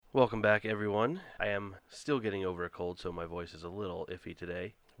Welcome back, everyone. I am still getting over a cold, so my voice is a little iffy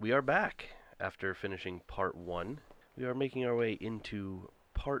today. We are back after finishing part 1. We are making our way into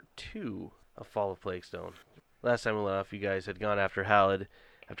part 2 of Fall of Plaguestone. Last time we left, you guys had gone after Halid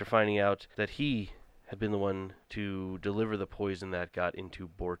after finding out that he had been the one to deliver the poison that got into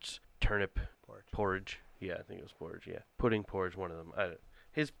Bort's turnip porridge. Yeah, I think it was porridge, yeah. Pudding porridge, one of them.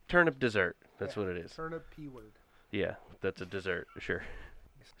 His turnip dessert, that's what it is. Turnip P word. Yeah, that's a dessert, sure.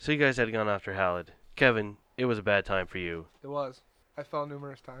 So you guys had gone after Halid. Kevin, it was a bad time for you. It was. I fell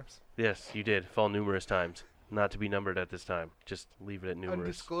numerous times. Yes, you did fall numerous times. Not to be numbered at this time. Just leave it at numerous.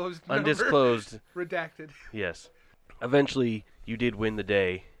 Undisclosed number. Undisclosed. Redacted. Yes. Eventually, you did win the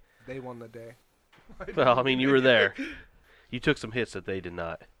day. They won the day. Well, I mean, you were there. You took some hits that they did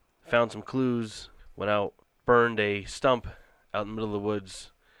not. Found some clues. Went out. Burned a stump out in the middle of the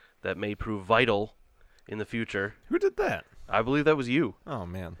woods that may prove vital in the future. Who did that? I believe that was you. Oh,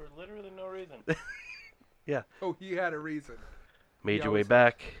 man. For literally no reason. Oh, he had a reason. Made He your way always-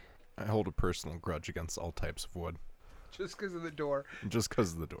 back. I hold a personal grudge against all types of wood. Just because of the door. Just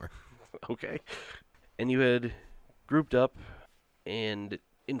because of the door. Okay. And you had grouped up and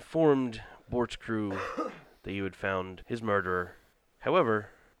informed Bort's crew that you had found his murderer. However,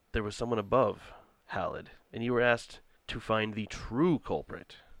 there was someone above Halid, and you were asked to find the true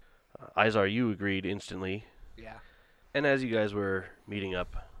culprit. Izar, you agreed instantly. Yeah. And as you guys were meeting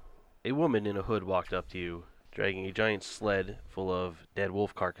up, a woman in a hood walked up to you, dragging a giant sled full of dead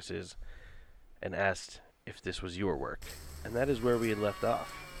wolf carcasses, and asked if this was your work. And that is where we had left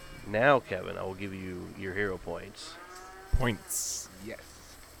off. Now, Kevin, I will give you your hero points. Points. Yes.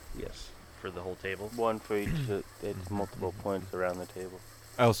 Yes, for the whole table. One for each. It's multiple points around the table.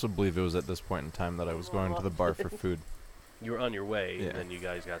 I also believe it was at this point in time that I was going to the bar for food. You were on your way, Yeah. and then you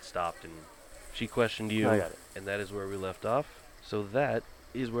guys got stopped, and she questioned you, I got it. and that is where we left off. So that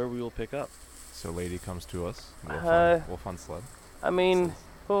is where we will pick up. So lady comes to us. Wolf on sled. I mean,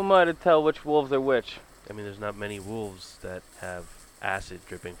 who am I to tell which wolves are which? I mean, there's not many wolves that have acid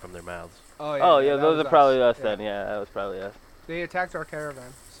dripping from their mouths. Oh, yeah, that those was are probably us Yeah. then. Yeah, that was probably us. They attacked our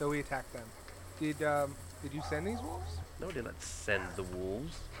caravan, so we attacked them. Did you send these wolves? No, we did not send the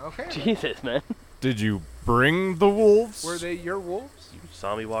wolves. Okay. Jesus, man. Did you bring the wolves? Were they your wolves? You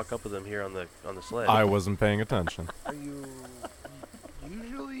saw me walk up with them here on the sled. I wasn't paying attention. Are you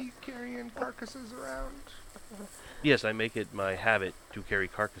usually carrying carcasses around? Yes, I make it my habit to carry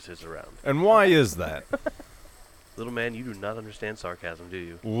carcasses around. And why is that? Little man, you do not understand sarcasm, do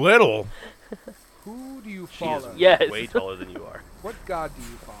you? Little. Who do you She is follow? Yes. way taller than you are. What god do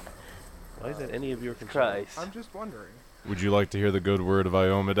you follow? Why is that any of your concern? Christ. I'm just wondering. Would you like to hear the good word of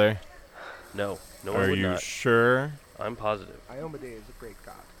Iomade? No, no one Are would you not. sure? I'm positive. Iomade is a great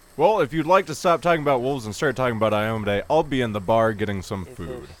god. Well, if you'd like to stop talking about wolves and start talking about Iomade, I'll be in the bar getting some Is food.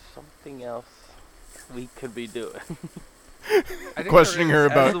 there something else we could be doing? I think Questioning there her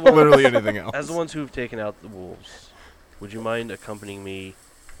is- about As the one- literally anything else. As the ones who've taken out the wolves, would you mind accompanying me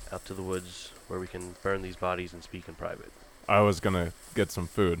out to the woods where we can burn these bodies and speak in private? I was gonna get some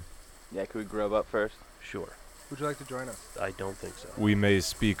food. Yeah, could we grub up first? Sure. Would you like to join us? I don't think so. We may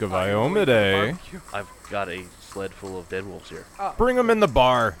speak of Iomade Iomade. barbecue. I've got a sled full of dead wolves here. Oh, Bring them in the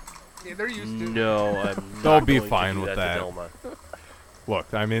bar. yeah, they're used to. No, I'm not They'll be going to fine do with to that. Delma.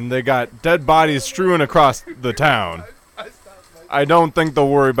 Look, I mean, they got dead bodies strewn across the town. I stopped my- I don't think they'll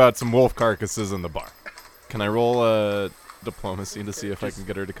worry about some wolf carcasses in the bar. Can I roll diplomacy to see if I can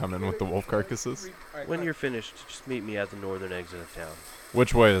get her to come in with the wolf carcasses? Alright, When fine. you're finished, just meet me at the northern exit of town.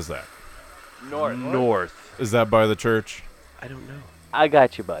 Which way is that? North. Is that by the church? I don't know. I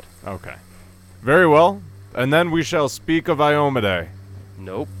got you, bud. Okay. Very well. And then we shall speak of Iomade.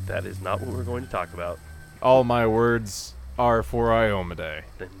 Nope, that is not what we're going to talk about. All my words are for Iomade.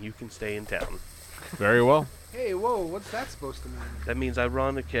 Then you can stay in town. Very well. Hey, whoa, what's that supposed to mean? That means I'd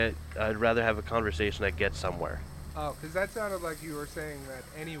rather have a conversation that gets somewhere. Oh, because that sounded like you were saying that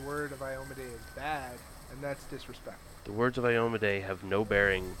any word of Iomade is bad, and that's disrespectful. The words of Iomade have no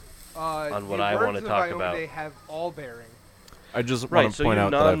bearing. On what the I wanna words of talk about. Iomade have all bearing. I just Right, want to so point you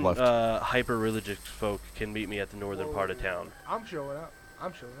out that I've left. hyper-religious folk can meet me at the northern part of town. I'm showing up.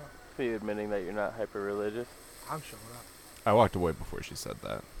 I'm showing up. For you admitting that you're not hyper-religious? I'm showing up. I walked away before she said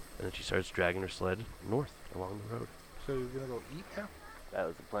that. And then she starts dragging her sled north along the road. So you're gonna go eat now? That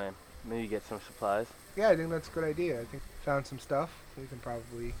was the plan. Maybe get some supplies. Yeah, I think that's a good idea. I think found some stuff. We can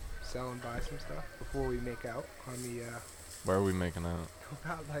probably sell and buy some stuff before we make out on the. Why are we making out?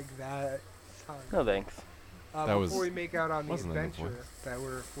 Not like that. Son. No thanks. That Before was- we make out on the wasn't in the adventure voice. that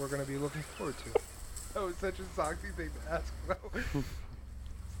we're gonna be looking forward to. That was such a Soxy thing to ask.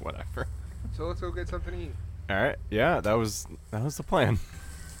 Whatever. So let's go get something to eat. All right. Yeah, that was the plan.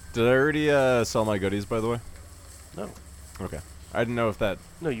 Did I already sell my goodies, by the way? No. Okay. I didn't know if that...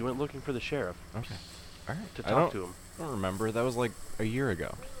 No, you went looking for the sheriff Okay. All right. to I talk to him. don't remember. That was like a year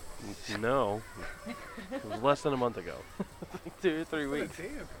ago. No. It was less than a month ago. 2 or 3 What a weeks. day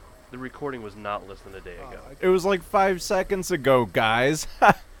ago. The recording was not less than a day ago. It was like 5 seconds ago, guys.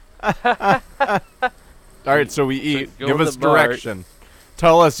 All right, so we eat. go Give in us the bar. direction.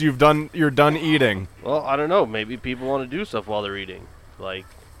 Tell us you're done eating. Well, I don't know. Maybe people want to do stuff while they're eating. Like,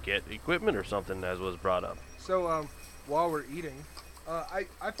 get equipment or something, as was brought up. So, while we're eating,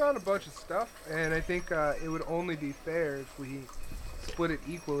 I found a bunch of stuff, and I think it would only be fair if we split it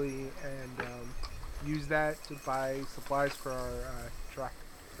equally and use that to buy supplies for our truck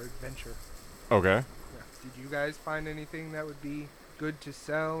or adventure. Okay. Yeah. Did you guys find anything that would be good to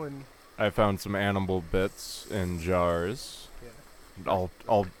sell? And I found some animal bits in jars. yeah.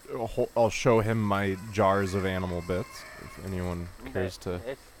 I'll show him my jars of animal bits if anyone cares to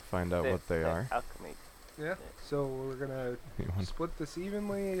It's find out what they are. alchemy. Yeah. So we're gonna Anyone- split this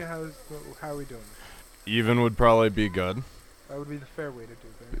evenly. How are we doing? Even would probably be good. That would be the fair way to do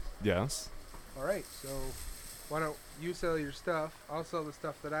things. Yes. All right. So why don't you sell your stuff? I'll sell the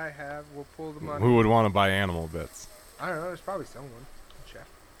stuff that I have. We'll pull the money. Who would want to buy animal bits? I don't know. There's probably someone. Chef.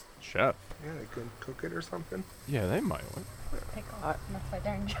 Chef. Yeah, they could cook it or something. Yeah, they might. Pickle. That's my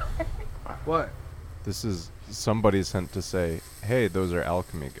darn jar. What? This is somebody sent to say, hey, those are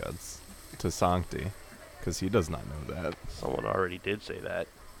alchemy goods to Sancti, because he does not know that. Someone already did say that.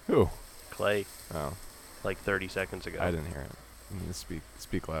 Who? Clay, Oh, like 30 seconds ago. I didn't hear it. You need to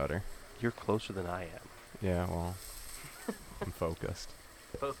speak louder. You're closer than I am. Yeah, well, I'm focused.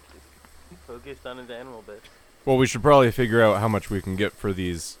 Focused on his animal bits. Well, we should probably figure out how much we can get for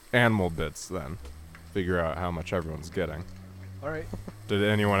these animal bits then. Figure out how much everyone's getting. All right. Did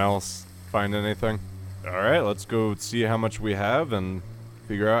anyone else find anything? All right, let's go see how much we have and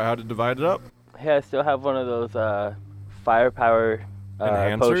figure out how to divide it up. Hey, I still have one of those firepower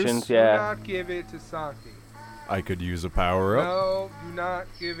Enhancers? potions. Do Yeah. not give it to Sancti. I could use a power up. No, do not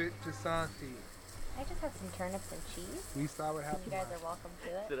give it to Sancti. I just have some turnips and cheese. We saw what happened. You guys last are welcome to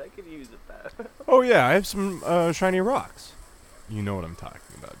it. Said I could use it that. Oh yeah, I have some shiny rocks. You know what I'm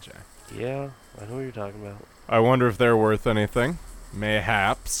talking about, Jack. Yeah, I know what you're talking about. I wonder if they're worth anything.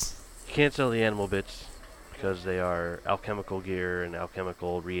 Mayhaps. You can't sell the animal bits because they are alchemical gear and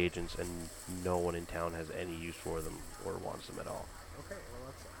alchemical reagents, and no one in town has any use for them or wants them at all. Okay,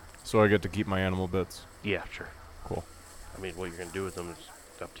 well that's So I get to keep my animal bits. Yeah, sure. Cool. I mean, what you're gonna do with them is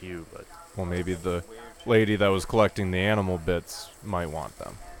up to you, but Well, maybe the lady that was collecting the animal bits might want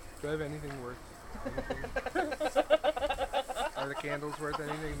them. Do I have anything worth anything? Are the candles worth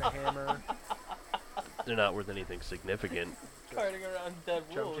anything? The hammer? they're not worth anything significant. Carting around dead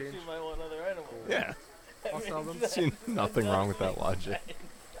Chump wolves, change. you might want other animals. Yeah. I'll sell them. See nothing wrong with that logic.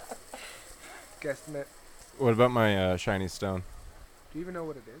 Guesstimate. What about my shiny stone? Do you even know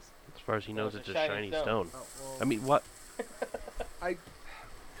what it is? As far as he knows, it's it's a a shiny shiny stone. stone. Oh, well, I mean, what? I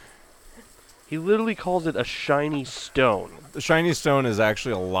He literally calls it a shiny stone. The shiny stone is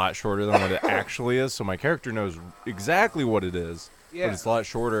actually a lot shorter than what it actually is, so my character knows exactly what it is. yeah. But it's a lot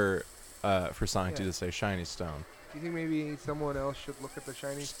shorter for Sancti Yeah. to say shiny stone. Do you think maybe someone else should look at the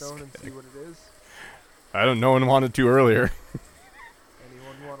shiny stone and see what it is? I don't. No one wanted to earlier.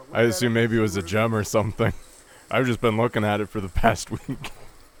 Anyone want to look I at assume it maybe it and was see a what gem or something. I've just been looking at it for the past week.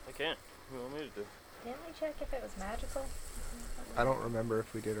 I can't. What do you want me to do? Didn't we check if it was magical? I don't remember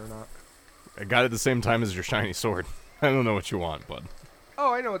if we did or not. I got it at the same time as your shiny sword. I don't know what you want, bud.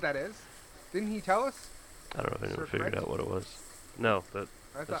 Oh, I know what that is. Didn't he tell us? I don't know if anyone Sir figured Frank? out what it was. No, I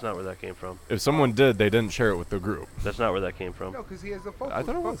that's not where that came from. If someone did, they didn't share it with the group. That's not where that came from. No, because he has a I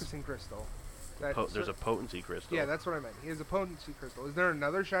thought it was. focusing crystal. That There's Sir- a potency crystal. Yeah, that's what I meant. He has a potency crystal. Is there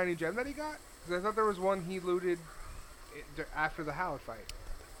another shiny gem that he got? Because I thought there was one he looted after the Howard fight.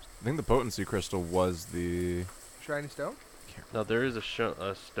 I think the potency crystal was the... Shiny stone? No, there is a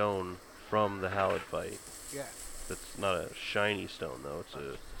stone from the Hallowed fight. Yeah. That's not a shiny stone though. It's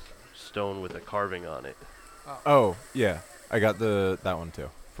a stone with a carving on it. Oh, yeah. I got that one too,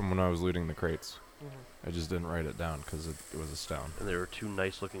 from when I was looting the crates. Mhm. I just didn't write it down because it was a stone. And there were 2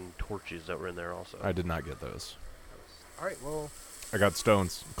 nice-looking torches that were in there also. I did not get those. All right. Well, I got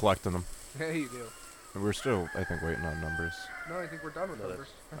stones, collecting them. yeah, you do. And we're still, I think, waiting on numbers. No, I think we're done with No, numbers.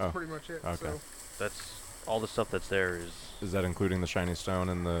 That's oh, pretty much it. okay. So, That's all the stuff that's there is. Is that including the shiny stone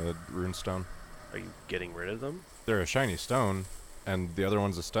and the rune stone? Are you getting rid of them? They're a shiny stone, and the other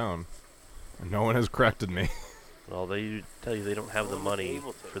one's a stone. And no one has corrected me. Well, they tell you they don't have the Well, money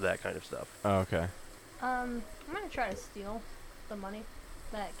able to. for that kind of stuff. Oh, okay. I'm gonna try to steal the money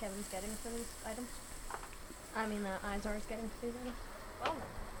that Kevin's getting for these items. I mean, that Izar is getting for these items. Well, no.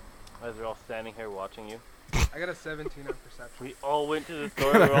 As we're all standing here watching you. I got a 17 on perception. We all went to the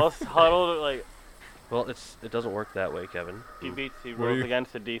store. We're all huddled. Like Well, it doesn't work that way, Kevin. he Ooh. rolls What are you-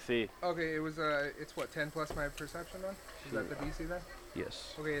 against the DC. Okay, it's what, 10 plus my perception then? Is that the DC then?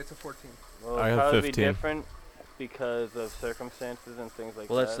 Yes. Okay, it's a 14. Well, I it'll have probably 15. be different because of circumstances and things like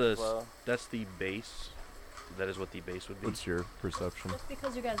Well, that. that's the as well. that's the base. That is what the base would be. What's your perception? Just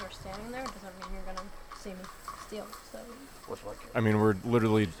because you guys are standing there doesn't mean you're gonna see me steal. So What's one? I mean, we're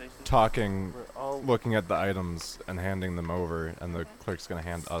literally talking, We're all looking at the items and handing them over, and the clerk's gonna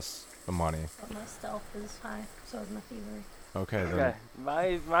hand us the money. but my stealth is high, so is my thievery. Okay, then. okay.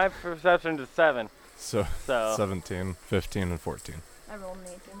 My perception is 7. So, So 17, 15, and 14. I rolled an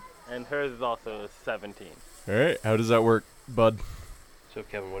 18. and hers is also 17. Alright, how does that work, bud? So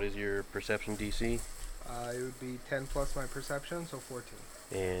Kevin, what is your perception DC? It would be 10 plus my perception, so 14.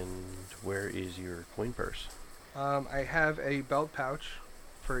 And where is your coin purse? I have a belt pouch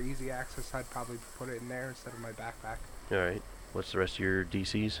for easy access. I'd probably put it in there instead of my backpack. All right. What's the rest of your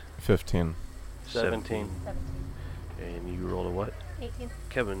DCs? 15. 17. 17. And you rolled a what? 18.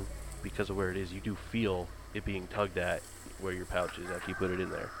 Kevin, because of where it is, you do feel it being tugged at where your pouch is after you put it in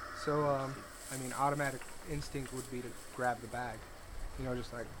there. So, I mean, automatic instinct would be to grab the bag. You know,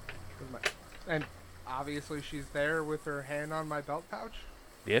 just like, and obviously she's there with her hand on my belt pouch.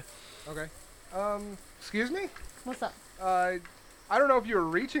 Yeah. Okay. Excuse me? What's up? I don't know if you were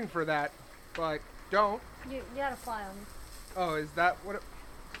reaching for that, but don't. You had a fly on me. Oh, is that what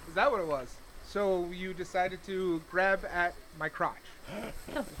it was? So you decided to grab at my crotch,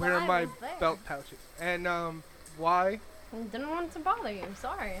 The where fly my was there. belt pouch is. And, why? Didn't want to bother you.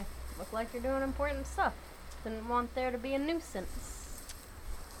 Sorry. Look like you're doing important stuff. Didn't want there to be a nuisance.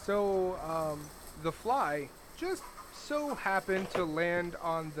 So, the fly just so happened to land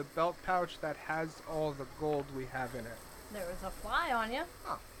on the belt pouch that has all the gold we have in it. There was a fly on you.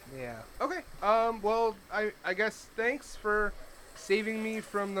 Oh, yeah. Okay. Well, I guess thanks for saving me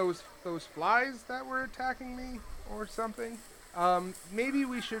from those flies that were attacking me or something. Maybe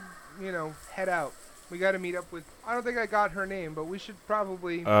we should, head out. We got to meet up with. I don't think I got her name, but we should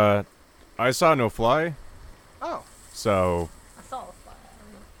probably. I saw no fly, Oh, so I saw a fly. I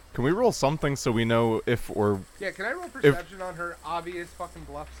don't know. can we roll something so we know if or yeah. Can I roll perception on her obvious fucking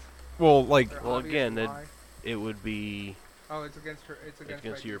bluffs? well, like Her Well, obvious again, lie? it would be Oh, it's against her. It's against,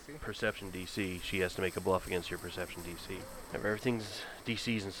 against my your DC. perception DC. She has to make a bluff against your perception DC. Everything's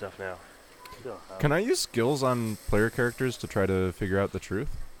DCs and stuff now. Still, can I use skills on player characters to try to figure out the truth?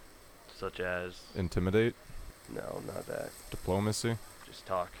 Such as Intimidate, no, not that. diplomacy, Just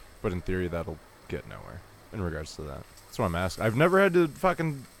talk. but in theory that'll get nowhere in regards to that. That's what I'm asking. I've never had to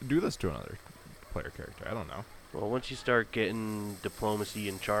fucking do this to another player character. I don't know. Well, once you start getting diplomacy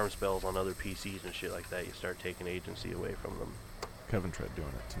and charm spells on other PCs and shit like that, you start taking agency away from them. Kevin tried doing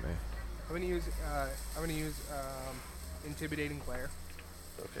it to me. I'm gonna use intimidating Claire.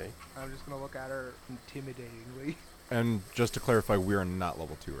 Okay. I'm just gonna look at her intimidatingly. And just to clarify, we are not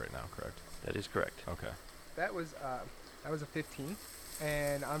level 2 right now, correct? That is correct. Okay. That was a 15,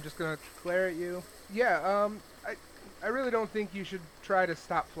 and I'm just gonna glare at you. Yeah. I really don't think you should try to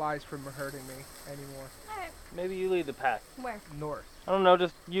stop flies from hurting me anymore. Alright, maybe you lead the pack. where? North. I don't know,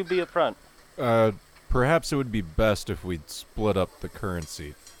 just you be up front. Perhaps it would be best if we'd split up the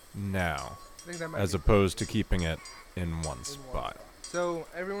currency now, I think that might as be opposed to keeping it in one in spot. one. So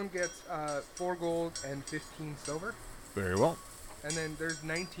everyone gets 4 gold and 15 silver, Very well. and then there's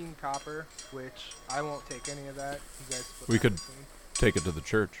 19 copper, which I won't take any of that. You guys split We that could between. Take it to the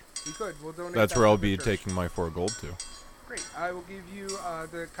church. You could. We'll donate. That's that where to I'll the be church. taking my 4 gold to. Great. I will give you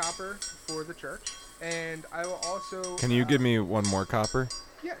the copper for the church, and I will also. Can you give me 1 more copper?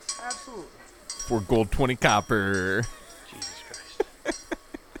 Yes, absolutely. 4 gold, 20 copper. Jesus Christ.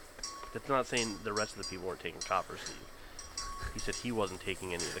 That's not saying the rest of the people weren't taking copper, Steve. He said he wasn't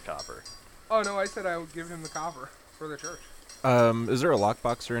taking any of the copper. Oh no, I said I would give him the copper for the church. Is there a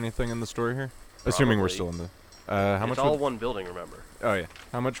lockbox or anything in the store here? Assuming we're Probably. still in the. How It's much? all Would, one building, remember? oh yeah.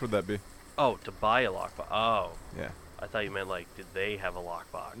 How much would that be? Oh, to buy a lockbox. Oh, Yeah. I thought you meant like, did they have a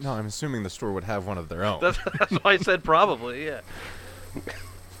lockbox? No, I'm assuming the store would have one of their own. That's why I said probably, yeah.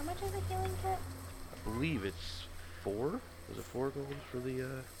 How much is a healing kit? I believe it's 4? Was it 4 gold for the,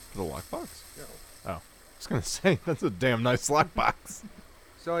 The lockbox? no. I was gonna say that's a damn nice lockbox.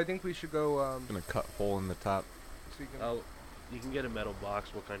 So I think we should go. Gonna cut hole in the top. So you can, Oh, you can get a metal box.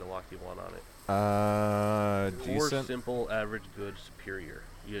 What kind of lock do you want on it? Or Decent. simple, average, good, superior.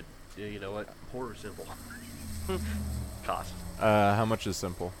 You know what? Poor or simple? Cost. How much is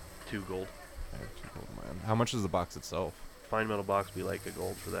simple? 2 gold. I have 2 gold, man. How much is the box itself? Fine metal box be like a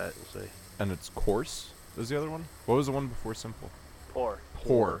gold for that, we'll say. And it's coarse. Is the other one? What was the one before simple? Poor.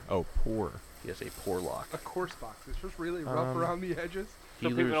 Pour. Oh, pour. Yes, a porlock. A course box. It's just really rough around the edges. So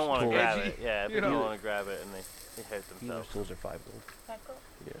people don't want to tools. grab Edgy, it. Yeah, you people know. don't want to grab it and they hurt Healer's themselves. tools are 5 gold.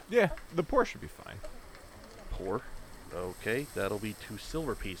 Yeah, the pour should be fine. Pour. Okay, that'll be 2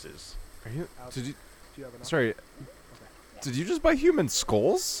 silver pieces. Are you? Alex, Did you? Do you have enough? Sorry. Did you just buy human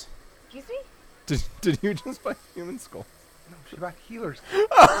skulls? Excuse me? Did you just buy human skulls? No, she bought healers.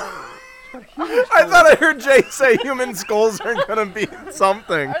 I thought I heard Jay say human skulls are gonna be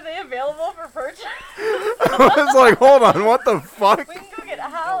something. Are they available for purchase? I was like, hold on, what the fuck? We can go get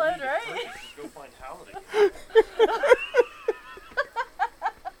Howlin', right? Go find Paladin.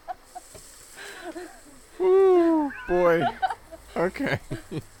 Ooh, boy. Okay.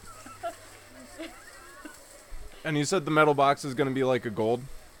 And you said the metal box is gonna be like a gold?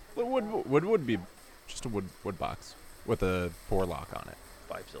 The wood would be just a wood box with a pour lock on it.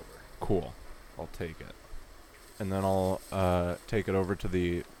 5 silver. Cool. I'll take it. And then I'll take it over to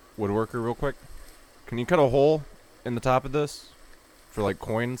the woodworker real quick. Can you cut a hole in the top of this for like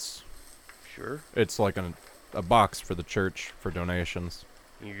coins? Sure. It's like a box for the church for donations.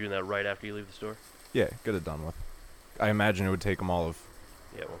 And you're doing that right after you leave the store? Yeah, get it done with. I imagine it would take them all of.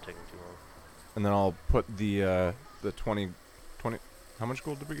 Yeah, it won't take them too long. And then I'll put the 20. How much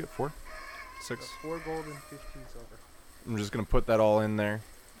gold did we get? 4? 6? 4 gold and 15 silver. I'm just gonna put that all in there.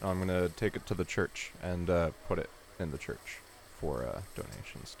 I'm gonna take it to the church and put it in the church for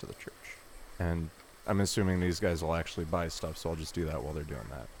donations to the church. And I'm assuming these guys will actually buy stuff, so I'll just do that while they're doing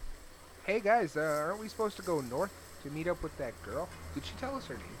that. Hey guys, aren't we supposed to go north to meet up with that girl? Did she tell us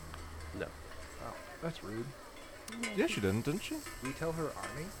her name? No. Oh, that's rude. Yeah, she didn't she? We tell her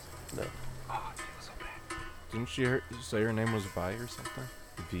our names? No. Oh, I feel so bad. Didn't she say her name was Vi or something?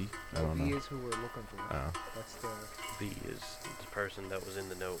 V? I don't V know. is who we're looking for. Oh. That's the... V is the person that was in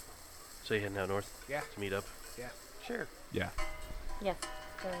the note. So you heading out north? Yeah. To meet up? Yeah. Sure. Yeah. Yes.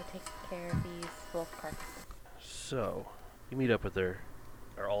 Go take care of these wolf carcasses. So, you meet up with her.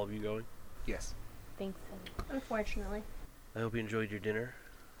 Are all of you going? Yes. Think so. Unfortunately. I hope you enjoyed your dinner.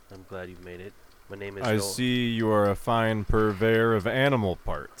 I'm glad you've made it. My name is I Joel. see you are a fine purveyor of animal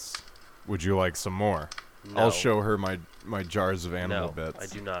parts. Would you like some more? No. I'll show her my jars of animal No, bits. I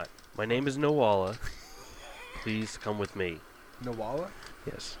do not. My name is Noala. Please come with me. Nawala?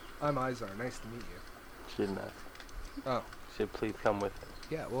 Yes. I'm Izar. Nice to meet you. She didn't ask. Oh. She said, please come with me.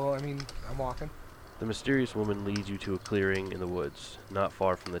 Yeah, well, I mean, I'm walking. The mysterious woman leads you to a clearing in the woods, not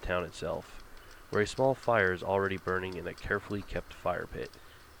far from the town itself, where a small fire is already burning in a carefully kept fire pit.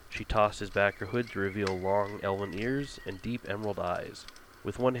 She tosses back her hood to reveal long elven ears and deep emerald eyes.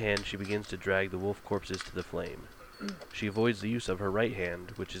 With one hand, she begins to drag the wolf corpses to the flame. She avoids the use of her right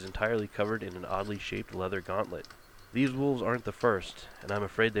hand, which is entirely covered in an oddly shaped leather gauntlet. These wolves aren't the first, and I'm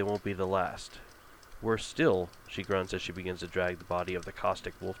afraid they won't be the last. Worse still, she grunts as she begins to drag the body of the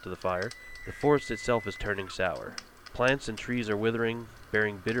caustic wolf to the fire. The forest itself is turning sour. Plants and trees are withering,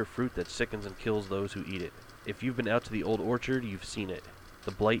 bearing bitter fruit that sickens and kills those who eat it. If you've been out to the old orchard, you've seen it.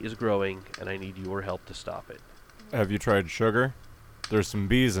 The blight is growing, and I need your help to stop it. Have you tried sugar? There's some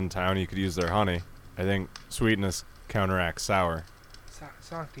bees in town. You could use their honey. I think sweetness counteracts sour.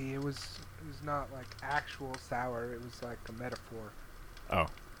 Sancti, it was not like actual sour. It was like a metaphor. Oh.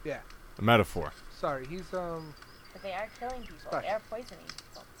 Yeah. A metaphor. Sorry, he's But they are killing people. Special. They are poisoning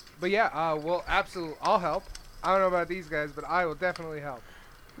people. But yeah, well, absolutely, I'll help. I don't know about these guys, but I will definitely help.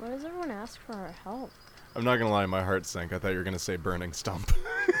 Why does everyone ask for our help? I'm not gonna lie, my heart sank. I thought you were gonna say burning stump.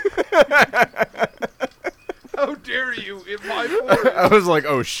 How dare you in my forest? I was like,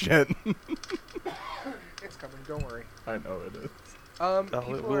 oh shit. It's coming, don't worry. I know it is.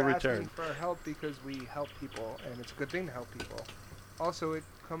 People we'll are return. asking for help because we help people, and it's a good thing to help people. Also, it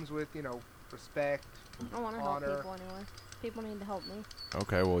comes with, respect. I want to help Honor. people anyway. People need to help me.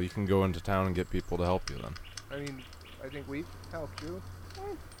 Okay, well you can go into town and get people to help you then. I mean, I think we've helped you.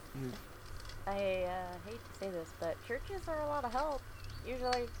 I hate to say this, but churches are a lot of help.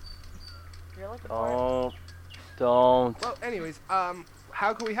 Usually, if you're looking for Don't. Well, anyways,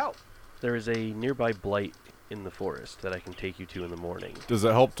 how can we help? There is a nearby blight in the forest that I can take you to in the morning. Does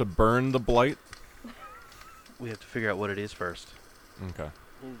it help to burn the blight? We have to figure out what it is first. Okay.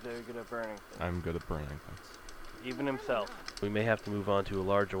 He's very good at burning things. I'm good at burning things. Even himself. We may have to move on to a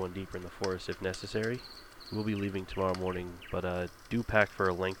larger one deeper in the forest if necessary. We'll be leaving tomorrow morning, but do pack for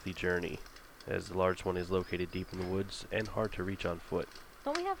a lengthy journey, as the large one is located deep in the woods and hard to reach on foot.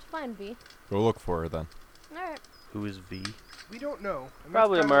 Don't we have to find V? Go look for her then. Alright. Who is V? We don't know. and that's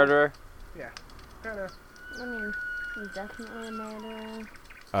Probably a kinda- murderer. Yeah. Kinda. I mean, he's definitely a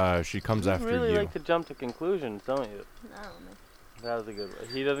murderer. She comes You after really you. like to jump to conclusions, don't you? I don't know. That was a good one.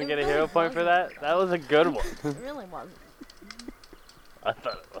 He doesn't It get a really hero point for wasn't. that? That was a good one. It really wasn't. I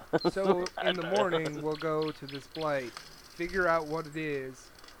thought it was. So in the morning, we'll go to this blight, figure out what it is,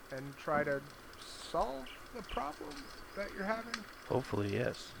 and try to solve the problem that you're having. Hopefully,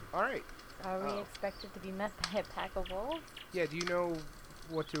 yes. All right. Are we Oh. expected to be met by a pack of wolves? Yeah. Do you know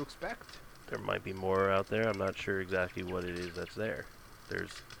what to expect? There might be more out there. I'm not sure exactly what it is that's there.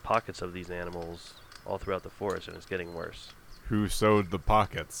 There's pockets of these animals all throughout the forest, and it's getting worse. Who sewed the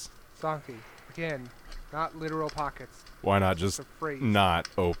pockets? Sankey. Again, not literal pockets. Why not It's just a phrase. not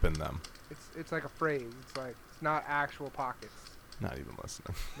open them? It's like a phrase. It's not actual pockets. Not even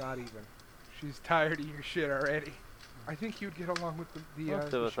listening. Not even. She's tired of your shit already. I think you'd get along with the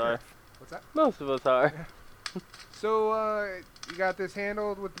Most the of us are. sheriff. What's that? Most of us are. So, you got this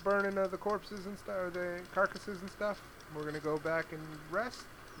handled with the burning of the corpses and stuff, or the carcasses and stuff. We're gonna go back and rest.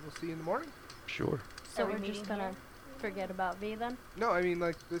 We'll see you in the morning. Sure. So Are we we're just meeting gonna here? forget about V then? No, I mean,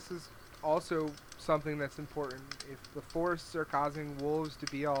 like, this is also something that's important. If the forests are causing wolves to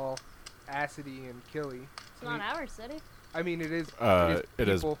be all acidy and killy, It's not our city. I mean, it is. It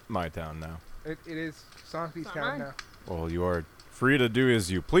is people. my town now. It is Sancti's Not town mine. now. Well, you are free to do as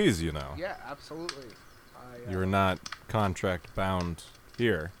you please, you know. Yeah, absolutely. You're not contract bound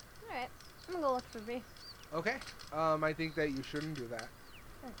here. Alright, I'm gonna go look for V. Okay. I think that you shouldn't do that.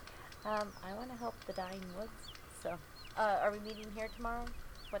 I want to help the dying woods. So, are we meeting here tomorrow?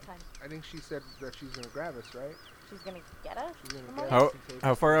 What time? I think she said that she's gonna grab us, right? She's gonna get us? She's gonna Tomorrow? get How us and take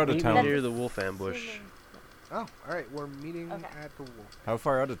how us. far out of Meet town? near the wolf ambush. Assuming- Oh, all right. We're meeting Okay. at the wolf. How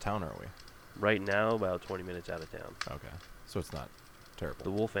far out of town are we? Right now, about 20 minutes out of town. Okay, so it's not The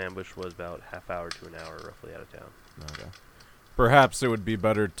terrible. wolf ambush was about half hour to an hour roughly out of town. Okay. Perhaps it would be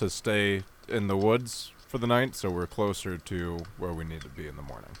better to stay in the woods for the night, so we're closer to where we need to be in the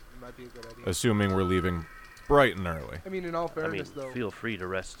morning. Might be a good idea. Assuming we're leaving bright and early. I mean, in all I mean, fairness, though. feel free to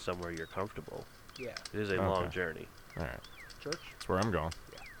rest somewhere you're comfortable. Yeah. It is a Okay. long journey. All right, Church. that's where I'm going.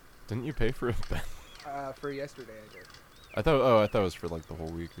 Yeah. Didn't you pay for it? For yesterday, I did. I thought it was for like the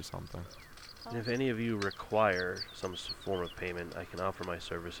whole week or something. And if any of you require some form of payment, I can offer my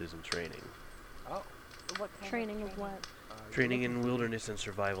services and training. Oh. What kind Training of of what? Training in wilderness and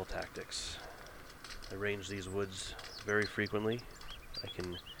survival tactics. I range these woods very frequently. I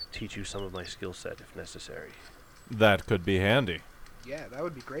can teach you some of my skill set if necessary. That could be handy. Yeah, that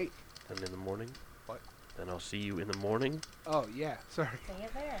would be great. And in the morning? What? Then I'll see you in the morning. Oh yeah. Sorry. Stay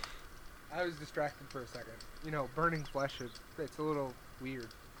there. I was distracted for a second. You know, burning flesh it's a little weird.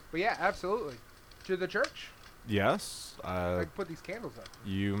 But yeah, absolutely. To the church. Yes, I can put these candles up.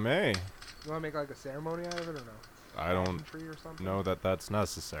 you may. You want to make like a ceremony out of it or no? I don't Tree or something? know that that's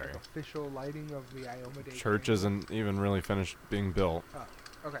necessary. Official lighting of the Ioma Day. Church candle. isn't even really finished being built.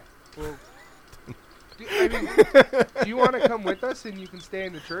 Okay. Well. Do you want to come with us and you can stay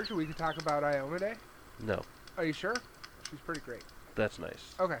in the church and we can talk about Ioma Day? No, Are you sure? She's pretty great. that's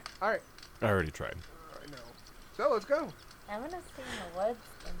nice. Okay. All right. I already tried. I know. So let's go. I'm gonna stay in the woods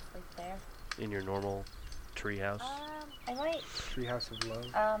and sleep there. In your normal treehouse? I might. Treehouse of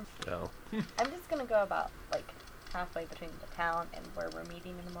Love. No. I'm just gonna go about like halfway between the town and where we're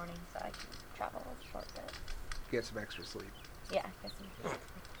meeting in the morning, so I can travel a short bit. Get some extra sleep. Yeah, I guess.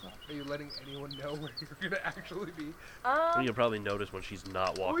 Are you letting anyone know where you're gonna actually be? You'll probably notice when she's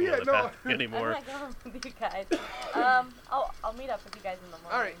not Oh, walking yeah, on the no. path I'm anymore. not going with you guys. I'll meet up with you guys in the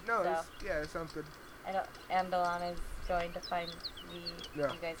morning. All right. No. So Yeah, it sounds good. I don't. Andalon is going to find me.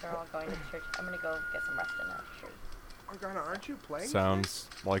 Yeah. You guys are all going to church. I'm gonna go get some rest in a tree. Organa, aren't you playing? Sounds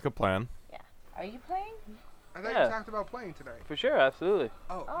like a plan. Yeah. Are you playing? Tonight? I thought Yeah. you talked about playing tonight. For sure, absolutely.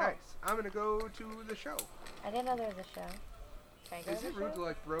 Oh, Oh. nice. I'm gonna go to the show. I didn't know there was a show. Can I go Is to it the rude show? to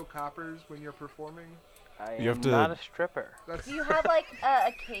like throw coppers when you're performing? I You have am to- not a stripper. That's Do you have like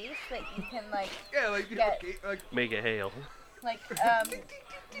a case that you can like yeah, like get- Make it hail.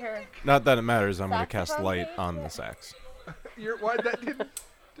 her? Not that it matters. I'm going to cast Saxophone light case? on the sax. You're why that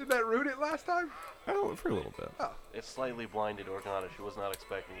did that ruin it last time? Oh, for a little bit. It's slightly blinded Organa. She was not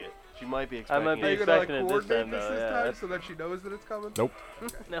expecting it. She might be I expecting might be Are you it. gonna like expecting it this coordinate time, this though, yeah, time that's- so that she knows that it's coming? Nope.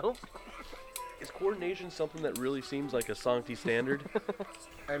 Nope. Is coordination something that really seems like a Sancti standard?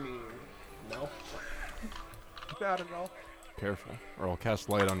 I mean, no. Not at all. Careful, or I'll cast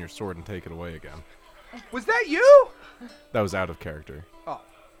light on your sword and take it away again. Was that you? That was out of character. Oh.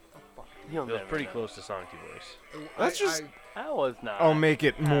 Fuck. You'll It was never pretty know. close to Sancti voice. That's just- I was not. I'll make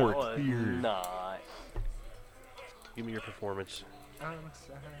it more I was clear. not. Give me your performance. I'm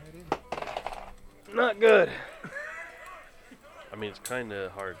excited. Not good. I mean, it's kind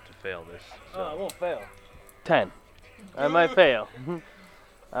of hard to fail this. So. Oh, I won't fail. 10. I might fail.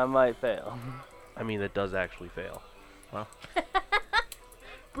 I might fail. I mean, that does actually fail.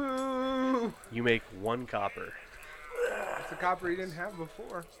 Boo! You make 1 copper. That's the copper he didn't have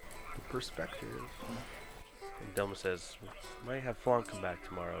before. The perspective. And Delma says, might have Flan come back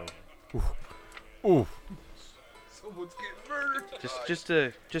tomorrow. Ooh. Someone's getting murdered. Just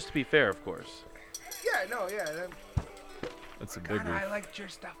to be fair, of course. Yeah, no, yeah. That's a big Kinda, I roof. liked your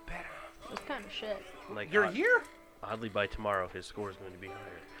stuff better. It's kind of shit. Like You're here? Oddly, by tomorrow, his score is going to be higher.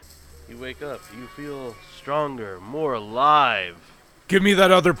 You wake up, you feel stronger, more alive. Give me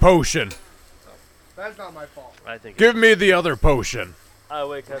that other potion. That's not my fault. I think. Give me the other potion. I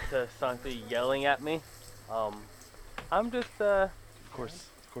wake up to Sancti yelling at me. I'm just, Of course,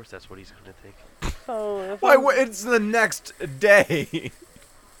 that's what he's going to think. so... if Why? I'm- It's the next day.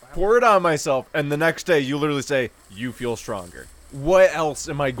 Pour it on myself, and the next day you literally say, you feel stronger. What else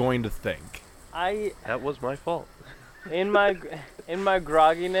am I going to think? That was my fault. in my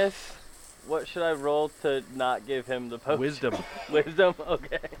grogginess, what should I roll to not give him the potion? Wisdom. Wisdom?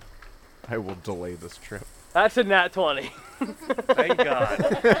 Okay. I will delay this trip. That's a nat 20. Thank God.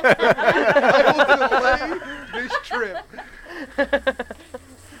 I will delay this trip.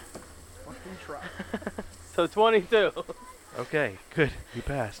 Fucking try. So 22. Okay, good. You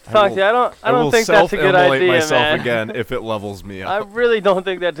passed. Sancti, I will don't think that's a good self-immolate idea, myself man. again if it levels me I up. really don't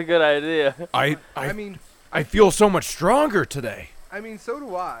think that's a good idea. I I mean, feel so much stronger today. so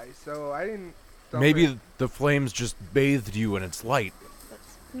do I. So I didn't. dump Maybe it. the flames just bathed you in its light.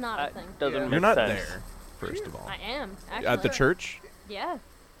 That's not a That thing. doesn't Yeah. make You're not sense. there, first of all. I am, actually. At the church? Yeah,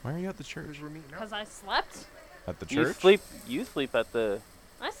 Why are you at the church? Because we're meeting up. because I slept. At the You church? sleep at the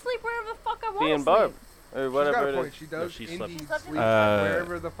I sleep wherever the fuck I want B to and Barb. sleep. Or She's whatever got a it point. is. She does she slept. indeed Slept sleep in-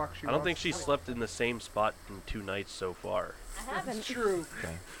 wherever the fuck she I don't wants think to she sleep. slept in the same spot in 2 nights so far. I haven't. That's true.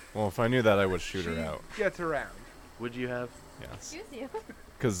 Well, if I knew that, I would shoot She her out. gets around. Would you have? Yes. Excuse you.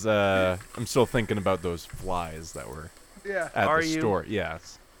 Because I'm still thinking about those flies that were Yeah. at Are the you? store.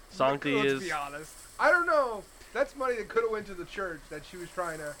 Yes. Sancti Let's is. be honest. I don't know. That's money that could have went to the church that she was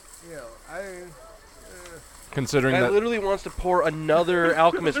trying to, Considering Guy that. literally wants to pour another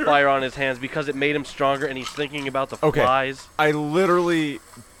alchemist fire on his hands because it made him stronger, and he's thinking about the Okay. flies. I literally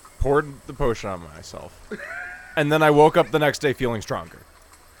poured the potion on myself. And then I woke up the next day feeling stronger.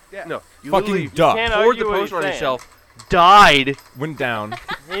 Yeah. No, you Fucking literally duck. Can't poured the argue what potion on he's saying. yourself, died, Went down.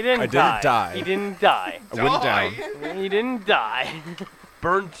 He didn't I didn't die. He didn't die. I went down. He didn't die.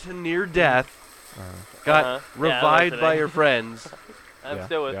 burned to near death, got Uh-huh. Yeah, revived by listening. your friends, I'm Yeah,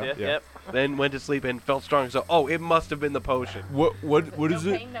 still with yeah, you. yeah. Yep. then went to sleep and felt strong. So, it must have been the potion. What is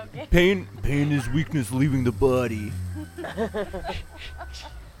No it? pain, no gain. Pain is weakness leaving the body.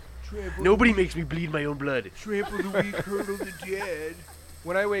 Nobody makes me bleed my own blood. Trample the weak, hurdle the dead.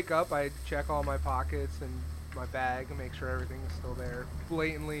 When I wake up, I check all my pockets and my bag and make sure everything is still there,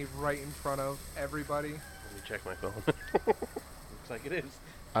 blatantly right in front of everybody. Let me check my phone. Looks like it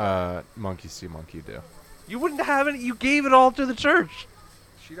is. Monkey see, monkey do. You wouldn't have it. You gave it all to the church.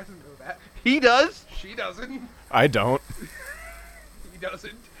 She doesn't know that. He does. She doesn't. I don't. He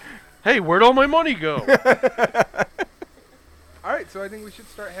doesn't. Hey, where'd all my money go? All right, so I think we should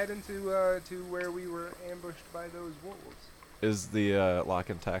start heading to where we were ambushed by those wolves. Is the lock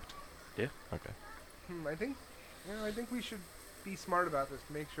intact? Yeah. Okay. I think we should be smart about this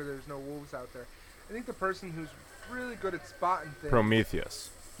to make sure there's no wolves out there. I think the person who's really good at spotting things. Prometheus.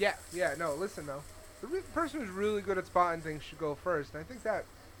 Yeah. No, listen though. The person who's really good at spotting things should go first. And I think that's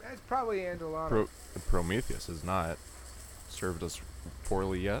probably Andalana. Prometheus has not served us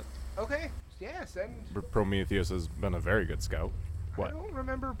poorly yet. Okay. Yes, and Prometheus has been a very good scout. I What? don't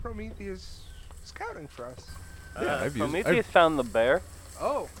remember Prometheus scouting for us. Yeah, I've used. Prometheus found the bear.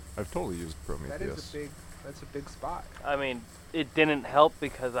 Oh, I've totally used that Prometheus. is that's a big spot. I mean, it didn't help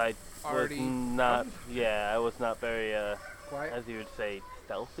because I was Already not. come? Yeah, I was not very, Quiet, as you would say,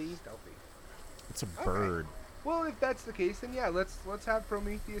 stealthy. stealthy. It's a bird. Well, if that's the case, then yeah, let's have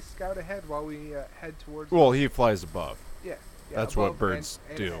Prometheus scout ahead while we head towards. Well, he flies above, yeah, that's what above birds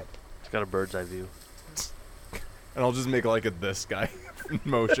and do. ahead. It's got a bird's eye view. and I'll just make like a this guy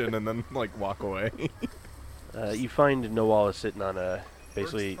motion and then like walk away. You find Noala sitting on a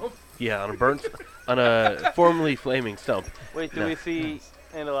basically, stump? yeah, on a formerly flaming stump. Wait, do No. we see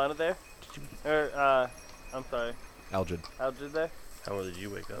Andalana there? Or, I'm sorry, Algid. Algid there? How early did you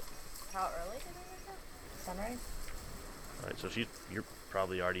wake up? How early did I wake up? Sunrise? All right, so you're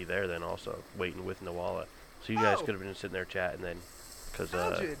probably already there then, also waiting with Noala. So you guys Oh. could have been sitting there chatting then, because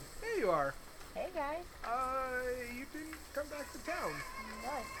Algid, there you are. Hey guys. You didn't come back to town.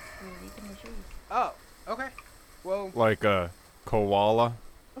 What? You're deep in the shoes. Oh, okay. Well, Like a koala.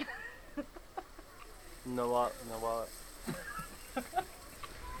 No wallet.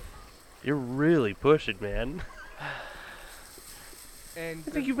 you're really pushing, man. and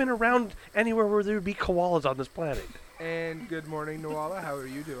I think you've been around anywhere where there would be koalas on this planet. And good morning, Noala. How are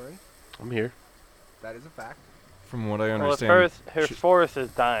you doing? I'm here. That is a fact. From what I Well, at understand, first, her Chi- forest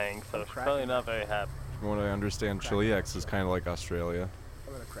is dying, so I'm she's cracking probably it. not very happy. from what I understand, Chilex is kind of like Australia,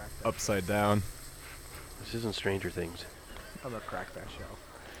 I'm gonna crack that. upside down. This isn't Stranger Things. I'm gonna crack that shell.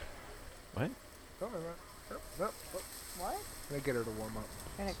 What? No, I'm not. Nope, nope, nope. What? I'm gonna get her to warm up.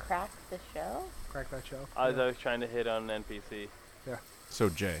 You're gonna crack the show? Crack that shell. I was Yeah. always trying to hit on an NPC. So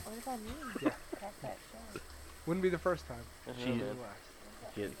Jay, What does that mean? Yeah. Crack that show. Wouldn't be the first time. She-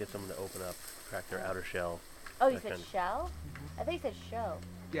 Mhm. Get someone to open up, crack their outer shell. Oh, you That said kind of- shell? I think you said show.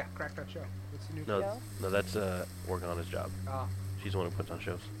 Yeah, crack that shell. What's the new No, Show? no, that's Organa's job. Ah, She's the one who puts on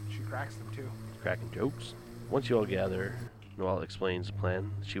shows. she cracks them too. Cracking jokes. Once you all gather, Noelle explains the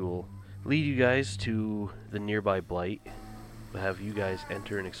plan. She will lead you guys to the nearby blight, have you guys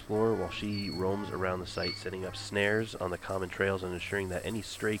enter and explore while she roams around the site, setting up snares on the common trails and ensuring that any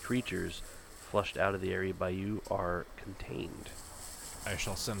stray creatures flushed out of the area by you are contained. I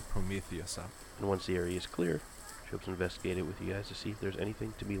shall send Prometheus up. And once the area is clear, she hopes to investigate it with you guys to see if there's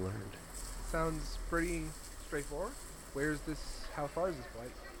anything to be learned. Sounds pretty straightforward. Where's this? How far is this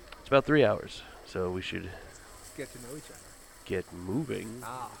flight? It's about 3 hours, so we should Get to know each other. get moving.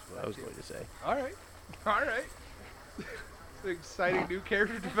 Ah, That's what I was going to say. All right, all right. It's an exciting new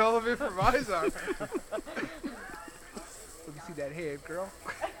character development from Izar. Let me see that head, girl.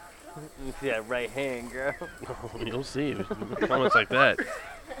 You see that right hand, girl? You'll see. Comments like that.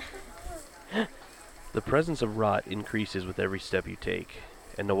 The presence of rot increases with every step you take,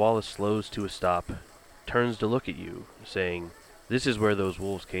 and Nawala slows to a stop, turns to look at you, saying, "This is where those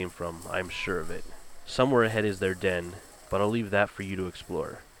wolves came from, I'm sure of it. Somewhere ahead is their den, but I'll leave that for you to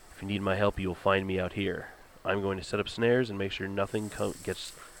explore. If you need my help, you'll find me out here. I'm going to set up snares and make sure nothing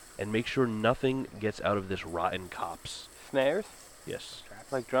gets out of this rotten copse." Snares? Yes.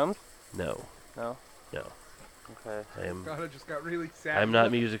 Traps. Like drums? No. No? No. Okay. Ghana just got really sad. I'm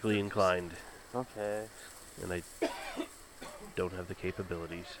not musically inclined, Okay. and I don't have the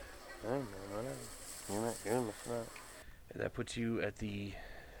capabilities. Alright, man, whatever. You're missing out. And that puts you at the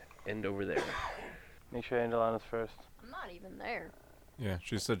end over there. Make sure Angelana's first. I'm not even there. Yeah,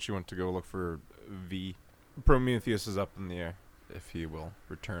 she said she went to go look for V. Prometheus is up in the air, if he will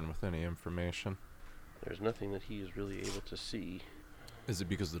return with any information. There's nothing that he is really able to see. Is it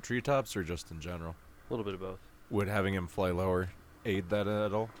because of the treetops or just in general? A little bit of both. Would having him fly lower aid that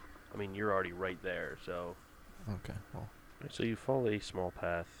at all? I mean, you're already right there, so... Okay, well. So you follow a small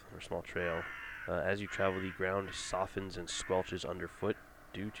path, or small trail. As you travel, the ground softens and squelches underfoot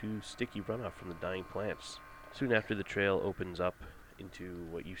due to sticky runoff from the dying plants. Soon after, the trail opens up into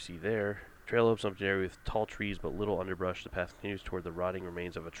what you see there. Trail opens up to an area with tall trees but little underbrush. The path continues toward the rotting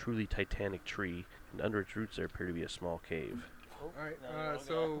remains of a truly titanic tree, and under its roots there appear to be a small cave. All right.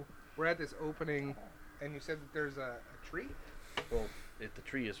 So we're at this opening, and you said that there's a tree. Well, the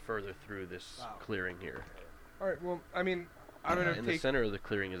tree is further through this Wow. clearing here. All right. Well, I mean, I'm gonna In the take. center of the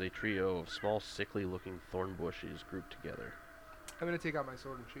clearing is a trio of small, sickly-looking thorn bushes grouped together. I'm gonna take out my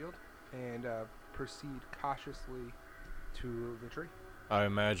sword and shield and proceed cautiously to the tree. I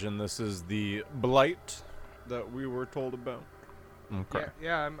imagine this is the blight that we were told about. Okay.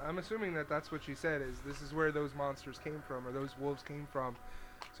 Yeah. I'm assuming that that's what she said. Is this is where those monsters came from, or those wolves came from?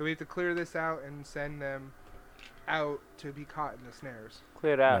 So we have to clear this out and send them out to be caught in the snares.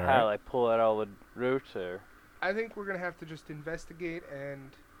 Clear it out. Alright. How? Like pull out all the roots or? I think we're gonna have to just investigate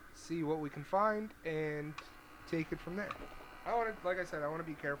and see what we can find and take it from there. Like I said, I want to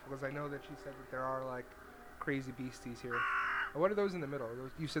be careful because I know that she said that there are like crazy beasties here. And what are those in the middle?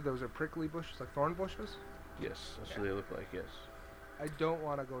 You said those are prickly bushes, like thorn bushes? Yes, that's what they look like, yes. I don't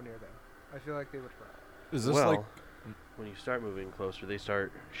want to go near them. I feel like they would fry. Is this well, like when you start moving closer, they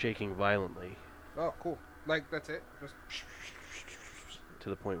start shaking violently Oh, cool. Like that's it. Just to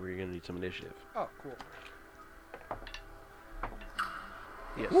the point where you're going to need some initiative. oh, cool.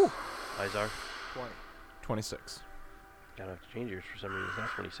 Yes. Izar, 20. 26? gotta have to change yours for some reason. It's not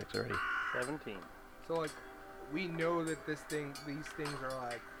 26 already. 17. So like, we know that these things are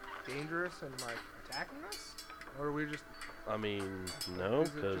like dangerous and like attacking us, or are we just? I mean, no, Is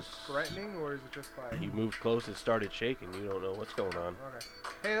it because just threatening, or is it just like? you moved close and started shaking. You don't know what's going on. Okay.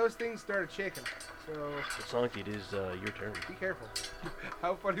 Hey, those things started shaking. So It's like it is your turn. be careful.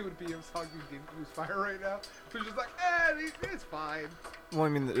 How funny would it be if Soggy didn't use fire right now? It was just like, it's fine. Well, I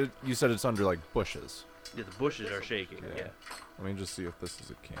mean, you said it's under like bushes. Yeah, the bushes are shaking. Yeah. Yeah. Let me just see if this is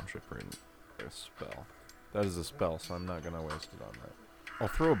a cantrip or a spell. That is a spell, so I'm not gonna waste it on that. I'll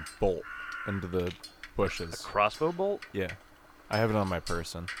throw a bolt into the A bushes. crossbow bolt? Yeah, I have it on my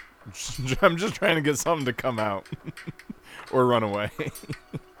person. I'm just trying to get something to come out or run away.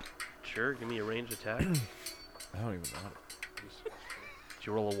 Sure. Give me a ranged attack. I don't even know. Did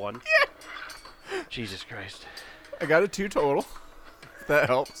you roll a 1? Yeah. Jesus Christ. I got a 2 total. If that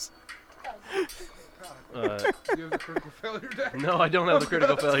helps. Do you have the critical failure deck? No, I don't have the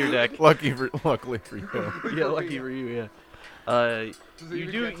critical failure deck. Luckily for you. Yeah, lucky for you. Yeah. Does it You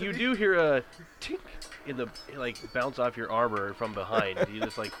even do get to you me? do hear a tink in the bounce off your armor from behind. You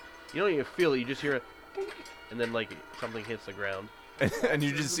just you don't even feel it. You just hear a tink, and then something hits the ground. And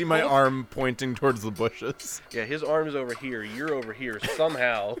you just see my arm pointing towards the bushes. Yeah, his arm's over here. You're over here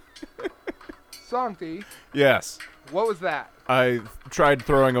somehow. Sancti, Yes. what was that? I tried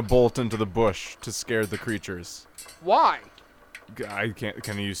throwing a bolt into the bush to scare the creatures. Why? I can't.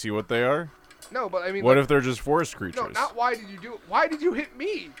 Can you see what they are? No, but I mean, What like, if they're just forest creatures? no, not why did you do it? Why did you hit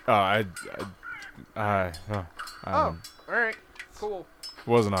me? Oh, Oh, all right, cool.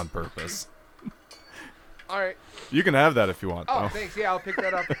 wasn't on purpose. All right. You can have that if you want. Oh, though. thanks. Yeah, I'll pick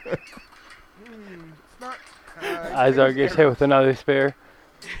that up. It's not. Izar gets hit with another spear.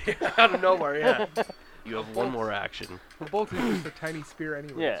 Out of nowhere, yeah. You have one more action. The bolt is just a tiny spear,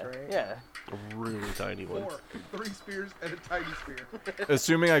 anyways, Yeah, right? yeah. A really tiny one. 3 spears and a tiny spear.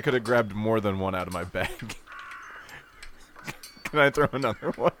 Assuming I could have grabbed more than one out of my bag. Can I throw another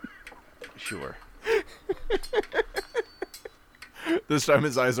one? Sure. This time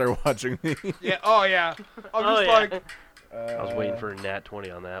his eyes are watching me. Yeah. Oh yeah. I'm Oh, just yeah. like. I was waiting for a nat 20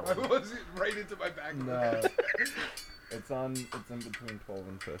 on that I one. was right into my back. No. It's in between 12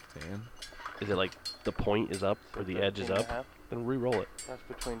 and 15. Is it the point is up or the edge is up? 13.5. Then re-roll it. That's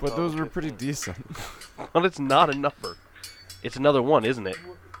between But 12 those and were pretty 15. decent. But it's not a number. It's another one, isn't it?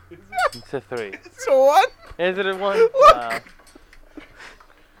 It's a 3. So what? Is it a 1? Wow.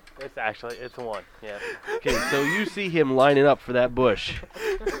 It's a 1. Yeah. Okay, so you see him lining up for that bush.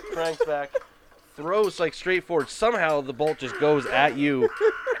 Frank's back. Throws straight forward. Somehow the bolt just goes at you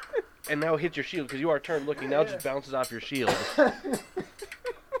and now hits your shield because you are turned looking. Now it just bounces off your shield.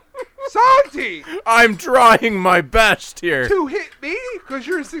 Santi! I'm trying my best here. To hit me? Because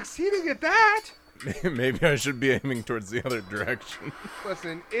you're succeeding at that. Maybe I should be aiming towards the other direction.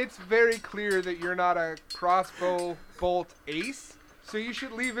 Listen, it's very clear that you're not a crossbow bolt ace, so you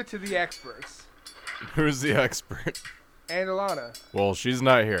should leave it to the experts. Who's the expert? And Alana. Well, she's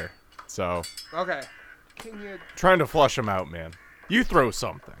not here. So, Okay. Can you... trying to flush him out, man. You throw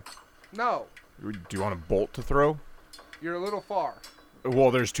something. No. Do you want a bolt to throw? You're a little far.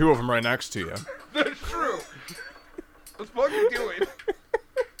 Well, there's 2 of them right next to you. That's true. Let's fucking do it.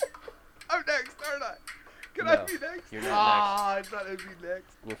 I'm next, aren't I? Can I No, be next? you're not I thought I'd be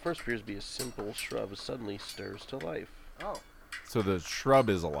next. What first appears to be a simple shrub suddenly stirs to life. Oh. So the shrub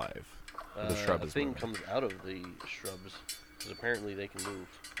is alive. The shrub a is thing moving. comes out of the shrubs because apparently they can move.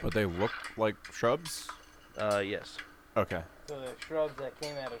 But they look like shrubs? Yes. Okay. So the shrubs that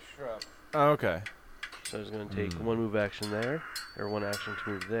came out of shrub. Oh, okay. So it's going to take one move action there, or one action to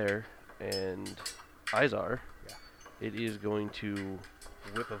move there, and Izar, Yeah. it is going to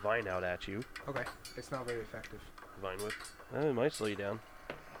whip a vine out at you. Okay. It's not very effective. Vine whip. It might slow you down.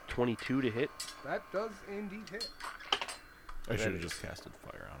 22 to hit. That does indeed hit. I That should have is- just casted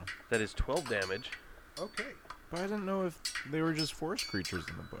fire on him. That is 12 damage. Okay. But I didn't know if they were just forest creatures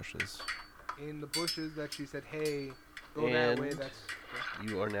in the bushes. In the bushes that she said, hey, go that way, And- that's...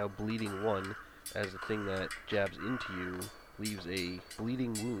 You are now bleeding 1 as the thing that jabs into you leaves a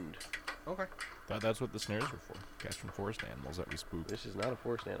bleeding wound. Yeah. Okay. That's what the snares were for. Catching forest animals that we spook. This is not a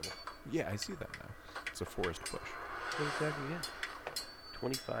forest animal. Yeah, I see that now. It's a forest bush. What exactly? Yeah.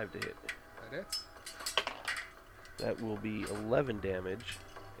 25 to hit. That hits. That will be 11 damage,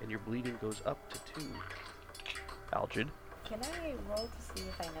 and your bleeding goes up to 2. Aldred. Can I roll to see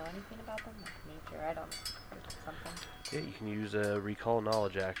if I know anything about them? Like nature, I don't know. Or something. Yeah, you can use a recall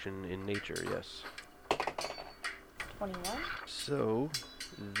knowledge action in nature, yes. 21? So,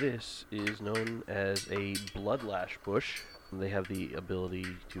 this is known as a bloodlash bush. They have the ability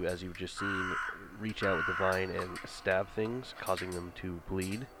to, as you've just seen, reach out with the vine and stab things, causing them to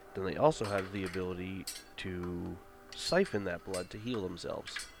bleed. Then they also have the ability to siphon that blood to heal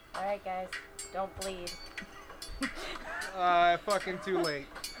themselves. Alright, guys, don't bleed. Fucking too late.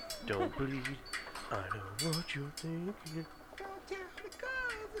 Don't bleed, I know what you're thinking. Don't tell me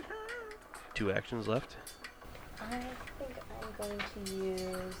 'cause it hurts. 2 actions left. I think I'm going to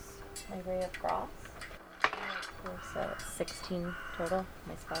use my Ray of Frost. So it's 16 total,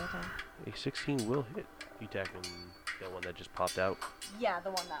 my spell attack. A 16 will hit. You attacking that one that just popped out. Yeah,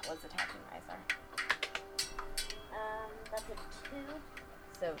 the one that was attacking Izar. That's a 2.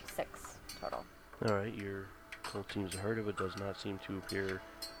 So 6 total. Alright, your ult seems to hurt it, but does not seem to appear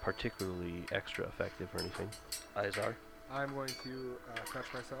particularly extra effective or anything. Izar. I'm going to touch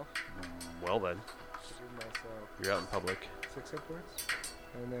myself. Well then. Give myself You're out in public. 6 hit points.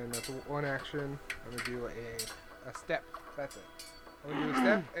 And then that's one action. I'm gonna do a step. That's it. I'm gonna do a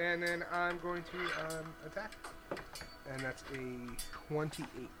step, and then I'm going to attack. And that's a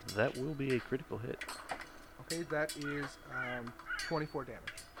 28. That will be a critical hit. Okay, that is 24 damage.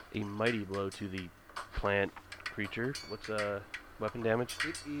 A mighty blow to the plant creature. What's weapon damage?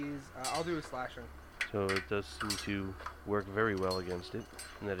 It is. I'll do a slashing. So it does seem to work very well against it.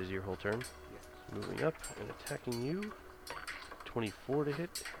 And that is your whole turn. Yes. Moving up and attacking you. 24 to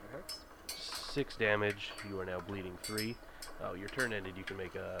hit. That hits. 6 damage. You are now bleeding 3. Oh, your turn ended. You can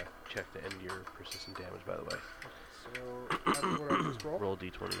make a check to end your persistent damage, by the way. So that's what I just rolled. Roll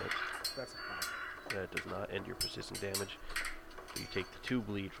d20 next. That's a 5. That does not end your persistent damage. So you take the 2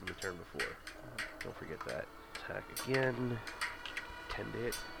 bleed from the turn before. Don't forget that. Attack again. 10 to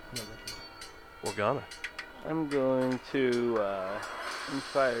hit. No, that's Morgana. I'm going to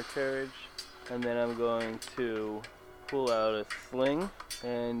inspire courage, and then I'm going to pull out a sling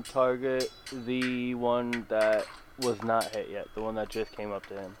and target the one that was not hit yet, the one that just came up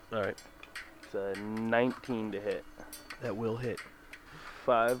to him. Alright. It's a 19 to hit. That will hit.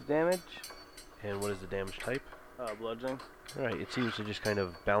 5 damage. And what is the damage type? Bludgeoning. Alright, it seems to just kind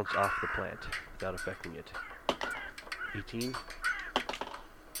of bounce off the plant without affecting it. 18.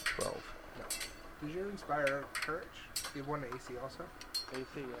 12. Did you inspire courage? You have one AC also. AC,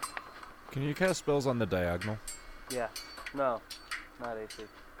 yeah. Can you cast spells on the diagonal? Yeah. No, not AC.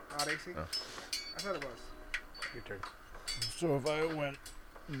 Not AC. Oh. I thought it was. Your turn. So if I went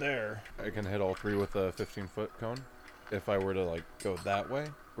there, I can hit all 3 with a 15-foot cone? If I were to, like, go that way?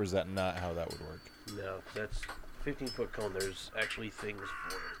 Or is that not how that would work? No, that's 15-foot cone. There's actually things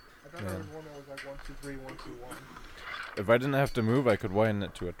for it. I thought there was one that was like 1, 2, 3, 1, 2, 1. If I didn't have to move, I could widen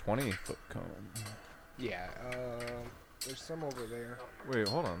it to a 20-foot cone. Yeah. There's some over there. Wait,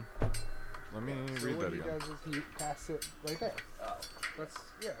 hold on. Let me So read what that he again. does is he casts it right there.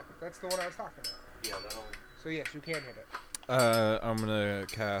 That's the one I was talking about. Yeah, that'll... So yes, you can hit it. I'm gonna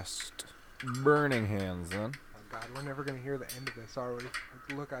cast Burning Hands then. Oh God, we're never gonna hear the end of this, are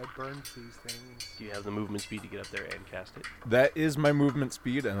we? Look, I burned these things. Do you have the movement speed to get up there and cast it? That is my movement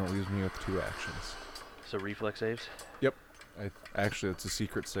speed, and it leaves me with 2 actions. So reflex saves? Actually, it's a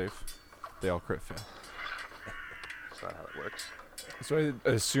secret save. They all crit fail. That's not how it works. So I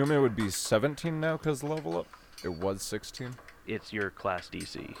assume it would be 17 now because level up? It was 16? It's your class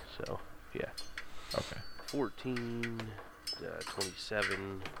DC, so yeah. Okay. 14,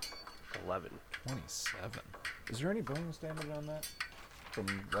 27, 11. 27. Is there any bonus damage on that? From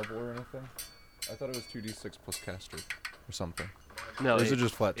level or anything? I thought it was 2d6 plus caster or something. No, or is it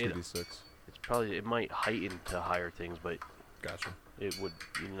just flat it- 2d6? It's probably, it might heighten to higher things, but Gotcha. it would,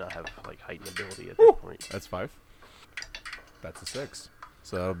 you do not have like heightened ability at that point. That's 5. That's a 6.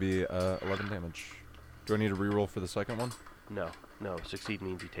 So that'll be 11 damage. Do I need to reroll for the second one? No, succeed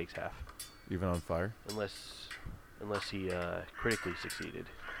means he takes half. Even on fire? Unless he critically succeeded,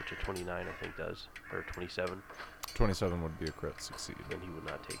 which a 29 I think does, or 27, 27 would be a crit succeed. then he would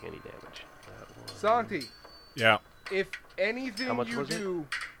not take any damage. That was Santi, Yeah. if anything How much you was it? do,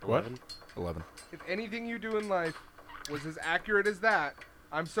 11. 11. if anything you do in life was as accurate as that,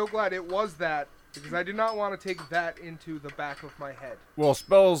 I'm so glad it was that, because I did not want to take that into the back of my head. Well,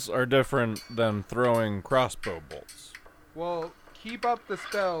 spells are different than throwing crossbow bolts. Well, keep up the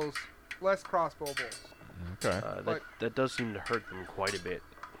spells, less crossbow bolts. Okay. That does seem to hurt them quite a bit,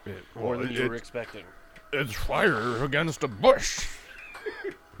 It- more well, than you were expecting. It's fire against a bush.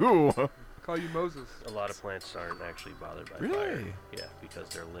 Ooh. Call you Moses. A lot of plants aren't actually bothered by fire. Really? Yeah, because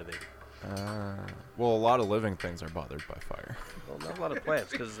they're living. Well, a lot of living things are bothered by fire. Well, not a lot of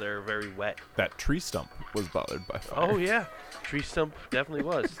plants because they're very wet. That tree stump was bothered by fire. Oh yeah, tree stump definitely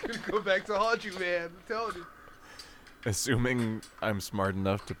was. Gonna go back to haunt you, man. I'm telling you. Assuming I'm smart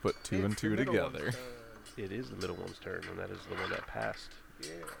enough to put 2 and It's the 2 middle one's together. turn. It is the middle one's turn, and that is the one that passed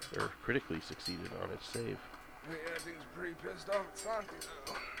Yeah. or critically succeeded on its save. Yeah, I think he's pretty pissed off at Santi,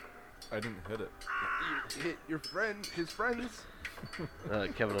 though. I didn't hit it. You hit your friend, his friends.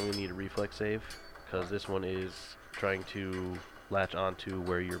 Kevin, I'm gonna need a reflex save because this one is trying to latch onto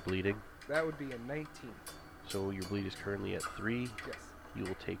where you're bleeding. That would be a 19. So your bleed is currently at 3. Yes. You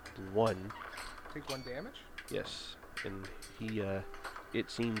will take 1. Take 1 damage. Yes, and he it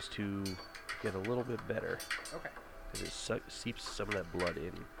seems to get a little bit better. Okay. It seeps some of that blood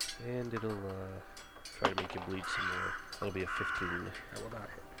in, and it'll try to make you bleed some more. That'll be a 15. That will not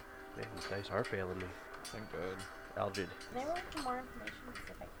hit. Man, these dice are failing me. Thank God. Algid, Can I roll for more information? See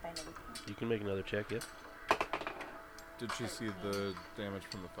if I can find a weakness. you can make another check, yep. Did she see the damage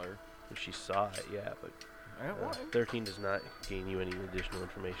from the fire? If she saw it, yeah, but Alright, 13 does not gain you any additional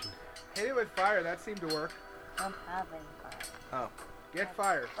information. Hit it with fire. That seemed to work. Don't have any fire. Oh. Get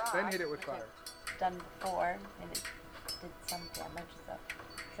fire. Then hit it with Frost, fire. which I've done before, and it did some damage.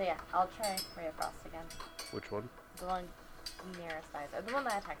 So yeah, I'll try Ray of Frost again. Which one? The one nearest Isaac. The one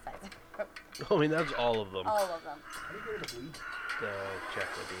that attacks Isaac. I mean, that's all of them. All of them. How do you get it to bleed? Check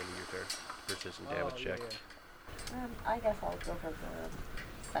at the end of your turn. Persistent damage yeah, check. yeah. I guess I'll go for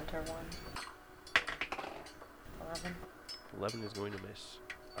the center one. 11. 11 is going to miss.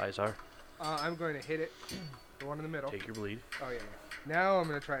 Izar, I'm going to hit it. The one in the middle. take your bleed. Oh, yeah. Now I'm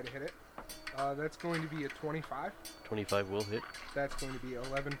going to try to hit it. That's going to be a 25. 25 will hit. That's going to be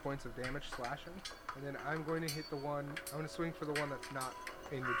 11 points of damage slashing. And then I'm going to hit the one... I'm going to swing for the one that's not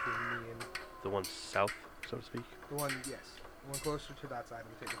in between me and... The one south, so to speak. The one, yes. The one closer to that side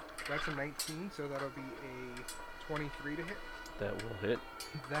of the table. That's a 19, so that'll be a 23 to hit. That will hit.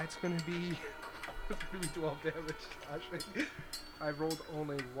 That's going to be... That's going to be 12 damage slashing. I rolled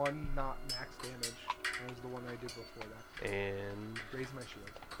only one not max damage. That was the one I did before that. And Raise my shield.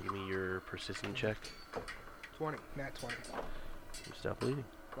 give me your persistent check. 20. Nat 20. You stop bleeding.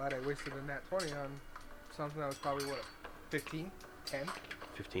 Glad I wasted a nat 20 on something that was probably, what, 15? 10?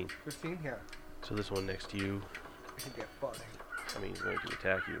 15. 15? Yeah. So this one next to you, I can get fucked. I mean, he's going to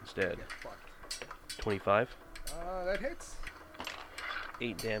attack you instead. Get fucked. 25. That hits.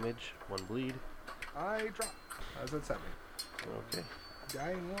 8 damage, 1 bleed. I drop. How's that sounding? Okay.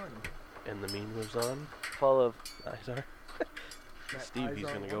 Dying 1. And the meme lives on. Full of Izar. That Steve, eyes he's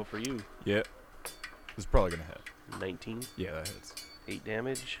on going to go one. for you. Yeah. It's probably gonna hit. 19. Yeah, that hits. 8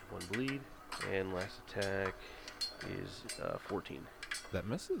 damage, 1 bleed. And last attack is 14. That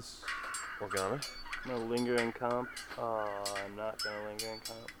misses. Organa. no lingering comp. Oh, I'm not gonna linger in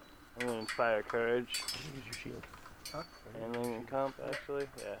comp. I'm gonna inspire courage Use your shield. Huh? and lingering comp actually.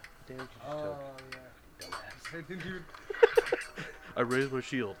 Yeah. Damage you Oh, took. yeah. Dumbass. I didn't even... I raised my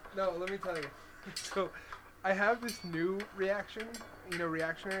shield. No, let me tell you. So, I have this new reaction,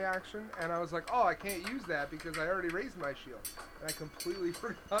 reactionary action, and I was like, oh, I can't use that because I already raised my shield. And I completely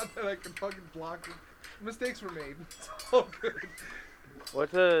forgot that I could fucking block it. Mistakes were made. It's all good.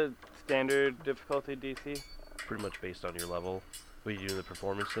 What's a standard difficulty DC? Pretty much based on your level. What you doing, the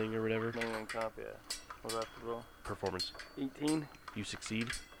performance thing or whatever? Lingering comp, yeah. What do I have to roll? Performance. 18. You succeed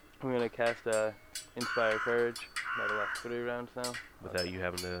I'm gonna cast inspire courage. That'll last 3 rounds now. without you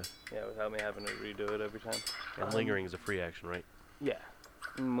having to. Yeah, without me having to redo it every time. And lingering is a free action, right? Yeah.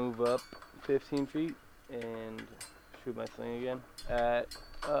 Move up 15 feet and shoot my sling again. At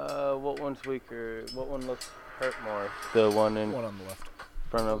what one's weaker? What one looks hurt more? The one in One on the left.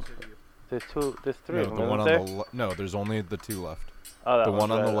 front of. There's 3 No, of them. the one isn't on there? the no. There's only the 2 left. Oh, that The one's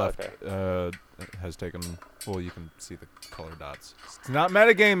one on the red, left okay. has taken. Well, you can see the color dots. It's not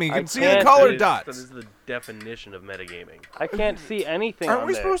metagaming. You I can see the can't- color That is dots. the definition of metagaming. I can't see anything Aren't on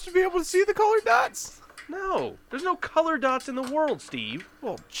we there. supposed to be able to see the color dots? No, there's no color dots in the world, Steve.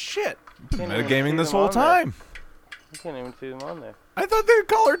 Well, shit. Been Can't even see metagaming this them whole on there. time. You can't even see them on there. I thought they were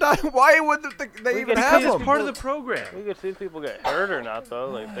color dots. Why would they We even can have see It's them? part of the program. We could see if people get hurt or not, though.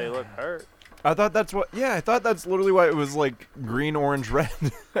 Like, they look hurt. I thought that's what. Yeah, I thought that's literally why it was like green, orange, red,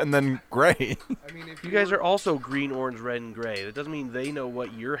 and then gray. I mean, if You guys were, are also green, orange, red, and gray. That doesn't mean they know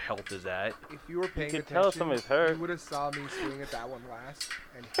what your health is at. If you were paying could attention, tell somebody's hurt. you would have saw me swing at that one last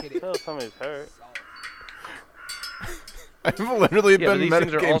and hit it. Tell somebody's hurt. Solid. I've literally Yeah, but been these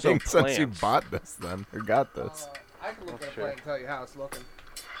things are also metagaming since you plants. bought this, then or got this. I can look That's at a true. plant and tell you how it's looking.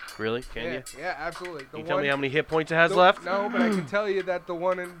 Really? Can yeah, you? yeah, absolutely. Can you tell me how many hit points it has the- left? No, but I can tell you that the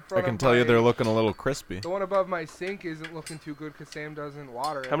one in front I can of tell you my- they're looking a little crispy. The one above my sink isn't looking too good because Sam doesn't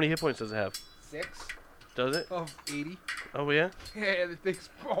water it. How many hit points does it have? 6 Does it? of 80. Oh, yeah? Yeah, the thing's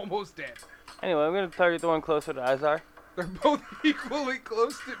almost dead. Anyway, I'm gonna target the one closer to Izar. They're both equally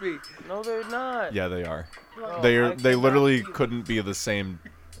close to me. No, they're not. Yeah, they are. No, They I are. They cannot literally see them. couldn't be the same,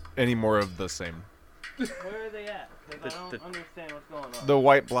 any more of the same. Where are they at? 'Cause I The- don't understand what's going on. The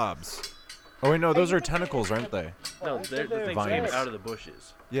white blobs. Oh wait, no, those are tentacles, aren't they? No, I they're said the they were things vines. came dead. out of the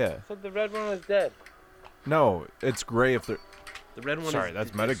bushes. Yeah. I said the red one was dead. No, it's gray if they're. The red one Sorry, is,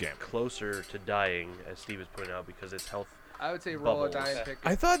 that's is metagaming. closer to dying, as Steve is pointing out, because its health. I would say roll Bubbles. a die and pick it.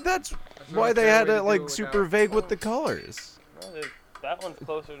 I thought that's That's why not a they fair had way it to do like it super without- vague with the colors. No, that one's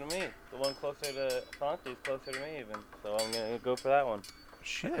closer to me. The one closer to Fonty's closer to me even. So I'm gonna go for that one.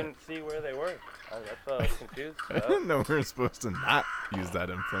 Shit. Couldn't see where they were. That's why I was confused. I about. didn't know we were supposed to not use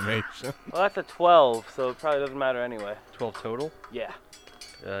that information. Well, that's a 12, so it probably doesn't matter anyway. 12 total? Yeah.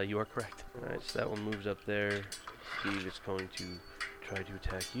 You are correct. Alright, so that one moves up there. Steve is going to try to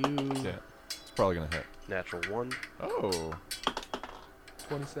attack you. Yeah. It's probably gonna hit. Natural 1. Oh.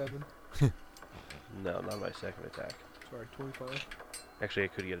 27. No, not my second attack. Sorry, 25. Actually, I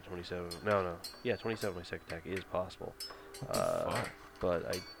could get a 27. No. Yeah, 27 my second attack is possible. fuck?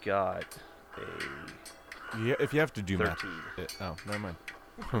 But I got a Yeah, if you have to do 13. math. Oh, never mind.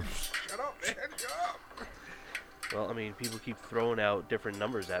 Shut up, man. Shut up. Well, I mean, people keep throwing out different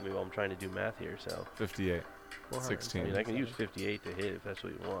numbers at me while I'm trying to do math here, so 58. 400. 16. I mean, I can use 58 to hit if that's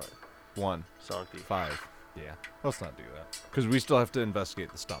what you want. 1. Sancti. 5. Yeah. Let's not do that. Because we still have to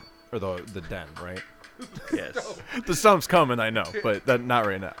investigate the stump. Or the den, right? Yes. The stump's coming, I know. But not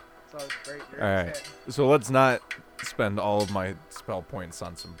right now. Sounds great. You're Alright. upset. So let's not spend all of my spell points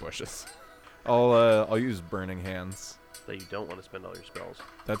on some bushes. I'll use Burning Hands. That you don't want to spend all your spells.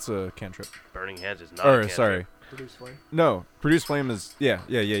 That's a cantrip. Burning Hands is not a Or, cantrip. sorry. Produce flame. No. Produce Flame is... Yeah.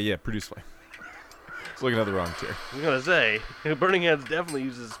 Produce Flame. It's looking at the wrong tier. I was going to say, Burning Hands definitely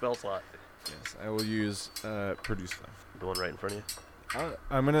uses a spell slot. Yes, I will use Produce Flame. The one right in front of you?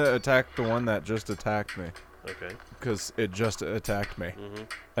 I'm going to attack the one that just attacked me. Okay. Because it just attacked me. Mm-hmm.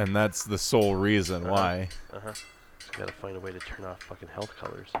 And that's the sole reason Uh-huh. why. Uh-huh. Just gotta find a way to turn off fucking health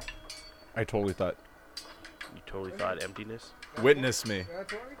colors. I totally thought... You totally thought emptiness? Witness me.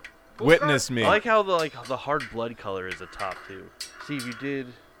 That's right. Witness me. I like how the hard blood color is a top too. See, if you did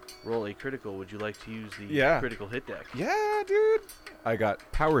roll a critical, would you like to use the Yeah. critical hit deck? Yeah, dude. I got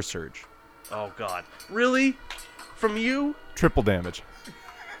Power Surge. Oh god. Really? From you? Triple damage.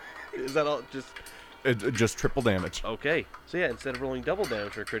 Is that all just Just triple damage. okay. So yeah, instead of rolling double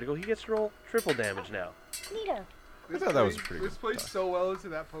damage for a critical, he gets to roll triple damage now. Neato. I thought that was pretty This good. plays so well into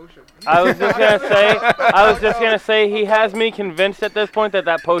that potion. I was just gonna say he has me convinced at this point that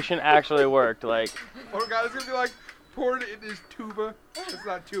potion actually worked. Like, Poor guy is gonna be like poured in his tuba. It's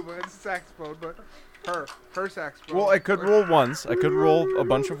not tuba, it's a saxophone, but her saxophone. Well, I could roll ones. I could roll a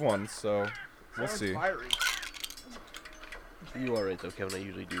bunch of ones, so we'll Sounds see. Fiery. You are right though, Kevin. I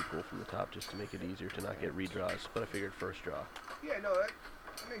usually do pull from the top just to make it easier to not get redraws, but I figured first draw. Yeah, no, that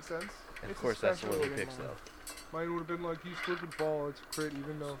makes sense. And of It's a course, that's the special one he little picks mine. though. Mine would have been like, you slip and fall, it's a crit,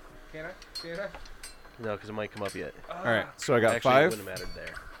 even though. Can I? Can I? No, because it might come up yet. All right, so I got Actually, it 5, wouldn't have mattered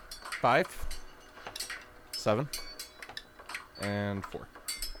there. 5, 7, and 4.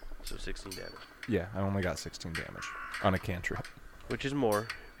 So 16 damage, Yeah, I only got 16 damage on a cantrip. which is more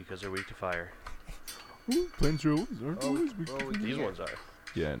because they're weak to fire. Flamethrowers aren't Oh, always weak. well, we These can't- ones are.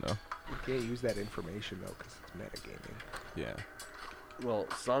 Yeah, I know. We can't use that information though, because it's metagaming. Yeah. Well,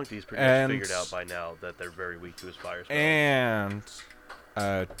 Sancti's pretty much And- figured out by now that they're very weak to his fire spells.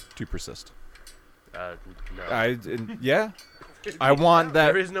 And 2 persist. No. Yeah. I want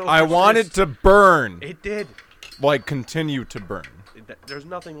that. There is no I want it persist. to burn. It did. Like continue to burn. There's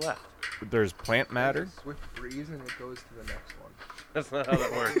nothing left. There's plant matter. Like a swift breeze and it goes to the next one. That's not how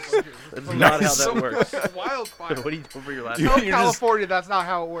that works. That's Nice. not how that works. Wildfire. What are you doing for your last You- South one? just- California, that's not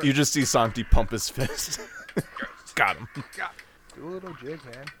how it works. You just see Sancti pump his fist. Got him. Do a little jig,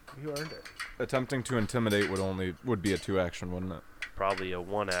 man. You earned it. Attempting to intimidate would be a 2 action, wouldn't it? Probably a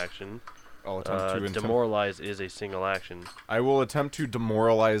one action. I'll attempt to intimidate. Demoralize is a single action. I will attempt to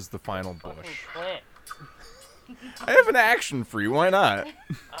demoralize the final bush. plant. I have an action free. Why not?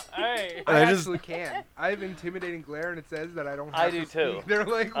 Alright. And I I just- actually can. I have intimidating glare, and it says that I don't I have do to too. speak their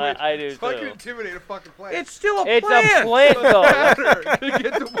language. I do so I can too. intimidate a fucking plant. It's still a It's plant. a plant though. matter to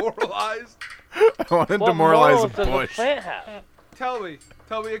get demoralized. I want to What demoralize a morals does a bush. plant have? Tell me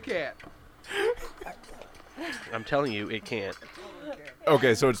it can't. I'm telling you, it can't.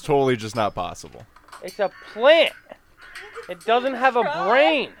 Okay, so it's totally just not possible. It's a plant. It doesn't have a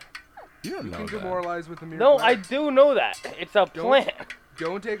brain. You don't You know can that. demoralize with a mere No, glare. I do know that. It's a plant.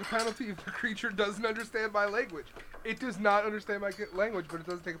 Don't take a penalty if the creature doesn't understand my language. It does not understand my language, but it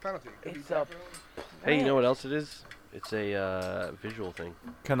doesn't take a penalty. It can be It's a definitely- Hey, you know what else it is? It's a visual thing.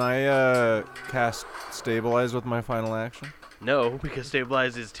 Can I cast stabilize with my final action? No, because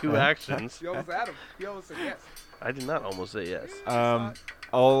stabilize is 2 actions. He almost had him. He almost said yes. I did not almost say yes.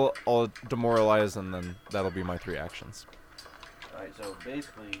 I'll demoralize and then that'll be my 3 actions. Alright, so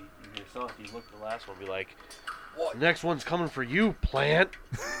basically, you hear Sancti look at the last one and be like, "What? Next one's coming for you, plant."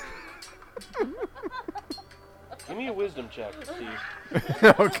 Give me a wisdom check,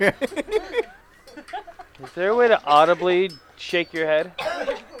 Steve. Okay. Is there a way to audibly shake your head?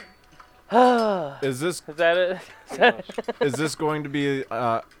 Is this Is that it? is this going to be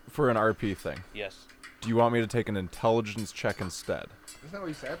for an RP thing? Yes. Do you want me to take an intelligence check instead? Isn't that what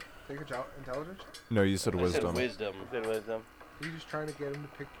you said? Take a intelligence? No, you said I wisdom. said wisdom. Good wisdom. Are you just trying to get him to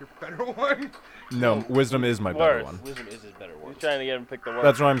pick your better one? No, wisdom is my better Worse. one. Wisdom is his better one. He's trying to get him to pick the word.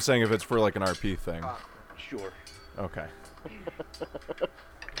 That's what I'm saying if it's for like an RP thing. Sure. Okay.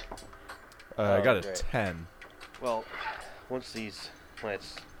 I got a great. 10. Well, once these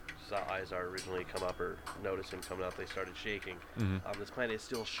plants saw Izar originally come up or notice him coming up, they started shaking. Mhm. This plant is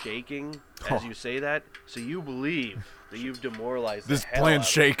still shaking as Oh. you say that, so you believe that you've demoralized This the hell plant's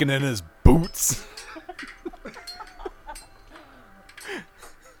out of it. shaking in his boots.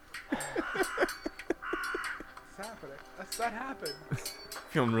 What's happening? That happened.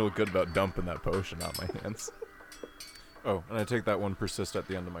 Feeling real good about dumping that potion on my hands. Oh, and I take that one persist at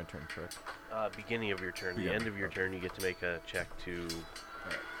the end of my turn, correct? Beginning of your turn. The Beginning, end of your okay. turn, you get to make a check to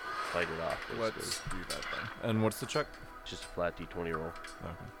fight it off. Basically. Let's do that then. And what's the check? Just a flat d20 roll.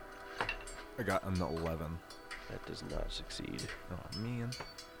 Okay. I got an 11. That does not succeed. Oh, man.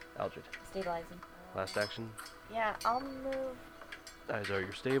 Algid, Stabilizing. last action. Yeah, I'll move. Izar,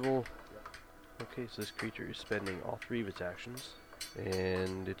 you're stable. Okay, so this creature is spending all 3 of its actions.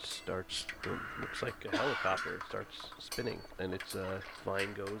 And it starts, looks like a helicopter. It starts spinning. And its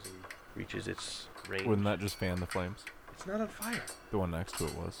vine goes and reaches its range. Wouldn't that just fan the flames? It's not on fire. The one next to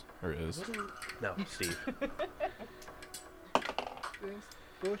it was. Or is. No, Steve. This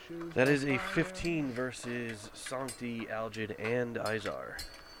bushes That on is a fire. 15 versus Sancti, Algid, and Izar.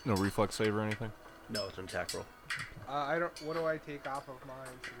 No reflex save or anything? No, it's an attack roll. I don't. What do I take off of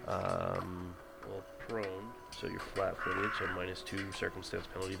mine? Well, prone, so you're flat-footed, so -2 circumstance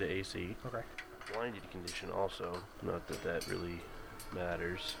penalty to AC. Okay. Blinded condition also, not that that really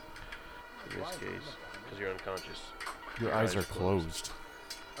matters in this case, because you're unconscious. Your eyes are closed.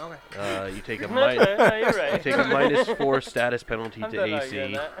 Okay. You take a No, you're right. you take a -4 status penalty I'm to done AC.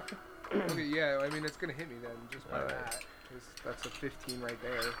 arguing that. Okay. Yeah. I mean, it's gonna hit me then, just by Alright. that. 'Cause that's a 15 right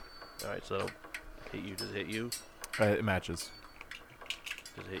there. All right, so that'll hit you. Does it hit you? It matches.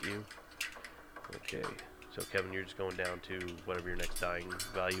 Does it hit you? Okay. So Kevin, you're just going down to whatever your next dying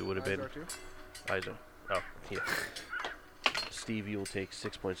value would have been. Izar too? Izo. Oh, yeah. Steve, you will take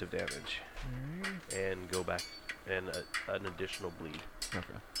 6 points of damage and go back and an additional bleed.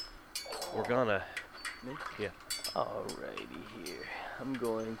 Okay. Organa. Me? Yeah. Alrighty here. I'm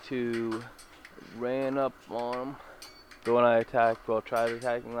going to ran up on him. The one I attacked, well, tried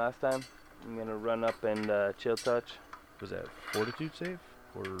attacking last time. I'm gonna run up and chill touch. Was that fortitude save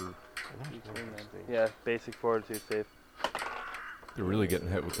or? Yeah, basic fortitude save. You're really getting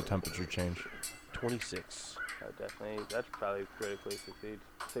hit with the temperature change. 26. Definitely, that's probably critically succeed.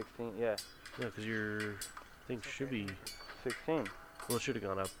 16, yeah, Yeah, because your thing should be. 16. Well, it should have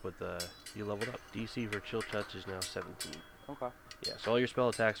gone up, but you leveled up. DC for chill touch is now 17. Okay. Yeah, so all your spell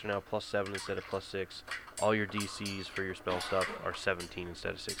attacks are now +7 instead of +6. All your DCs for your spell stuff are 17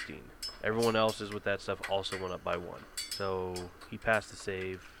 instead of 16. Everyone else's with that stuff also went up by 1. So he passed the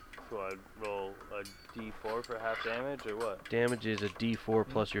save. So I'd roll a d4 for half damage, or what? Damage is a D4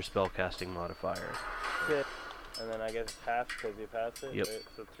 plus your spellcasting modifier. Okay. And then I guess it's half because you passed it, Yep. right?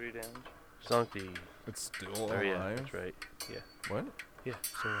 So 3 damage. Sancti. It's still Oh alive. yeah, that's right. Yeah, What? yeah.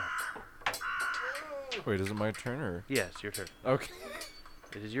 So Wait, is it my turn or? yeah, it's your turn. Okay.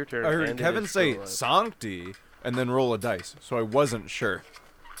 It is your turn. I heard and it Kevin is say still alive. Sancti and then roll a dice, so I wasn't sure.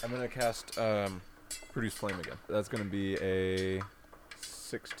 I'm gonna cast Produce Flame again. That's gonna be a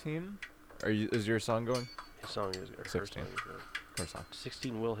 16. Is your song going? His song is or her 16. song is going. Or song?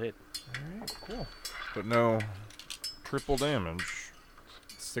 16 will hit. Alright, cool. But no triple damage.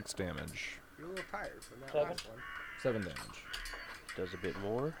 6 damage. You're a little tired from that 7. last one. 7 damage. Does a bit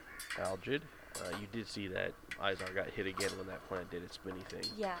more. Algid. You did see that Izar got hit again when that plant did its spinny thing.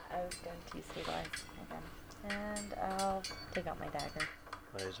 Yeah, I was going to stabilize again. And I'll take out my dagger.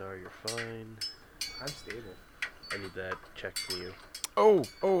 Izar, you're fine. I'm stable. I need that check from you.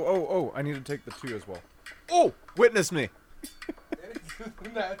 Oh, I need to take the 2 as well. Oh, witness me.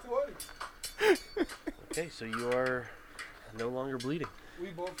 That's 20. Okay, so you are no longer bleeding. We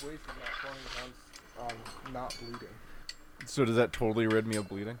both wasted that 20 on not bleeding. So does that totally rid me of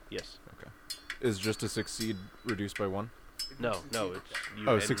bleeding? Yes. Is just a succeed reduced by 1? No, it's you.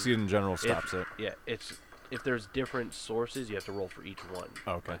 Oh, and succeed in general stops it. Yeah, it's if there's different sources, you have to roll for each one.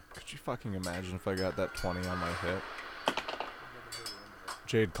 Okay. Could you fucking imagine if I got that 20 on my hit?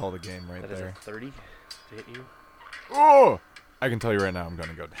 Jade called the game right That is there. a 30 to hit you. Oh! I can tell you right now I'm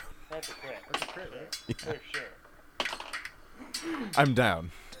gonna go down. That's a crit. That's a crit, right? Yeah. For sure. I'm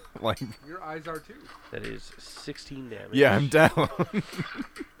down. Like, Your eyes are too. That is 16 damage. yeah, I'm down.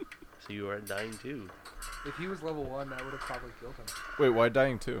 So you are dying too, If he was level 1, that would have probably killed him. Wait, why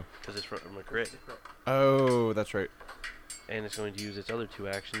dying too? because it's from a crit, Oh, that's right. and it's going to use its other 2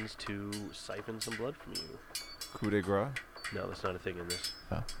 actions to siphon some blood from you. Coup de grace? No, that's not a thing in this.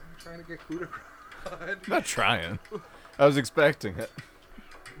 I'm trying to get coup de grace. Not trying. I was expecting it.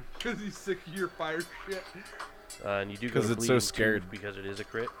 Because he's sick of your fire shit. And you do go 'Cause to it's so bleeding too scared. because it is a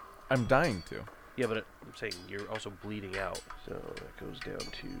crit. I'm dying to. Yeah, but I'm saying you're also bleeding out. So that goes down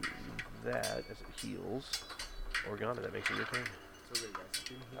to that as it heals. Organa, that makes it your turn. So wait, guys,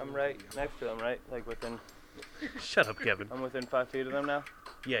 didn't he I'm move right the next to them, right? Like within. Shut up, Kevin. I'm within 5 feet of them now.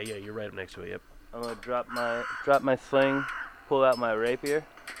 Yeah, you're right up next to it. Yep. I'm gonna drop my sling, pull out my rapier,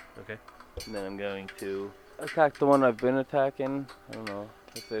 Okay. and then I'm going to attack the one I've been attacking. I don't know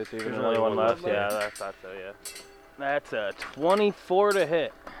if there's even There's another only one one left. left, Yeah, I thought so. Yeah. That's a 24 to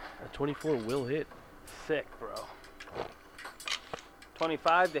hit. A 24 will hit. Sick, bro.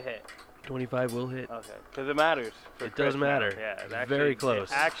 25 to hit. 25 will hit. Okay, because it matters. For It does crits now. matter. Yeah, it It's actually, very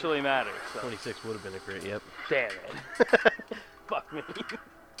close. It actually matters. So. 26 would have been a crit. Yep. Damn it. Fuck me.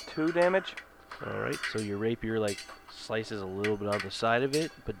 2 damage. All right. So your rapier like slices a little bit on the side of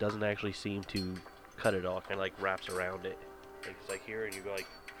it, but doesn't actually seem to cut it off. Kind of like wraps around it. Like it's like here, and you go like,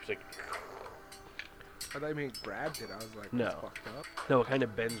 it's like I thought you mean grabbed it. I was like, No. that's fucked up. no, it kind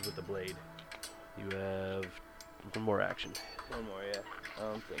of bends with the blade. You have one more action. One more, yeah.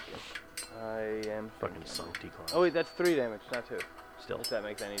 I'm thinking. I am Fucking thinking. salty clown. Oh wait, that's 3 damage, not 2. Still, If that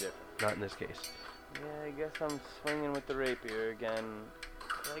makes any difference. not in this case. Yeah, I guess I'm swinging with the rapier again.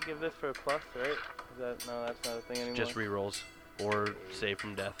 Did I give this for a plus, right? Is that no? That's not a thing anymore. Just rerolls or save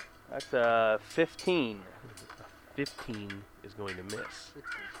from death. That's 15. 15 is going to miss. 16.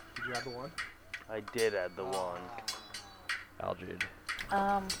 Did you have the one? I did add the 1. Aldred.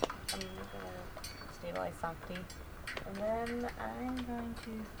 I'm gonna stabilize Sancti. And then I'm going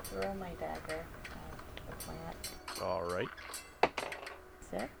to throw my dagger at the plant. All right.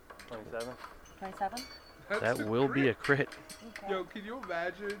 6? 27. 27? That's That will be a crit. Okay. Yo, can you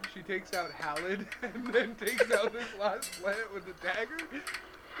imagine? She takes out Halid and then takes out this last plant with the dagger.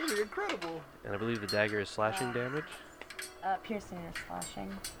 That'd be incredible. And I believe the dagger is slashing damage. Piercing or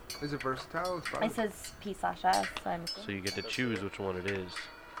slashing. Is it versatile? It's fine. It says P/S, so I'm assuming So you get to choose which one it is.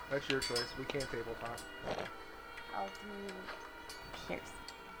 That's your choice. We can't tabletop. I'll do pierce.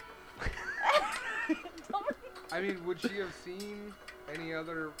 I mean, would she have seen any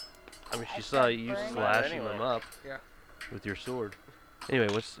other? I mean, she I saw said you burn. slashing Anyway. them up Yeah. with your sword. Anyway,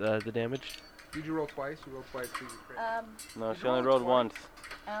 what's the damage? Did you roll twice? You rolled twice. Did you crit? No, Did she you only roll rolled twice?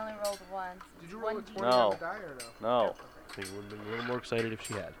 once. I only rolled once. Did you roll a 1d8. 20 No. on the die or no? No. I think we would have been a little more excited if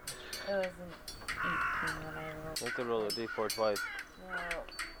she had. It was an 18 when I rolled. You have to roll a d4 twice. No,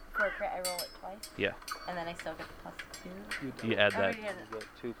 for a crit, I roll it twice. Yeah. And then I still get the plus 2. You add I that. already had You it.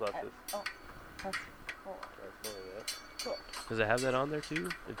 get 2 pluses. Oh, plus 4. That's really it. Cool. Does it have that on there too?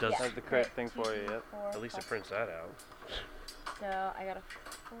 It does. Yeah. Has the crit thing for you, yep. 2d4 At least it plus- prints that out. So I got a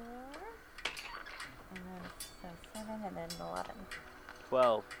 4. And then so 7 and then 11.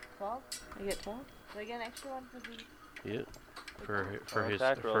 12. 12? I get 12? Do I get an extra one for the... Yeah. For his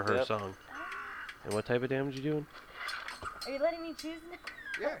Attack for rolls, her yep. song. And what type of damage you doing? Are you letting me choose now?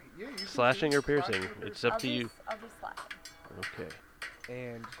 Yeah, yeah. You can Slashing choose or piercing? slashing or It's up to you. I'll do slashing. Okay.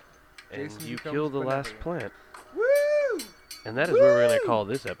 And And Jason you becomes kill the last benevolent. plant. woo! And that is where we're gonna call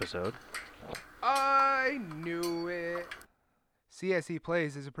this episode. I knew it. CSE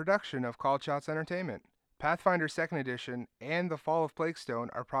Plays is a production of Called Shots Entertainment. Pathfinder 2nd Edition and The Fall of Plaguestone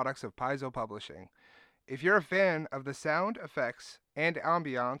are products of Paizo Publishing. If you're a fan of the sound, effects, and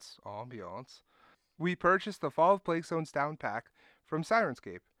ambiance, we purchased the Fall of Plaguestone sound pack from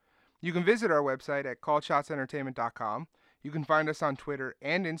Sirenscape. You can visit our website at calledshotsentertainment.com. You can find us on Twitter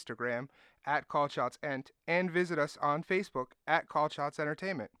and Instagram at calledshotsent and visit us on Facebook at Called Shots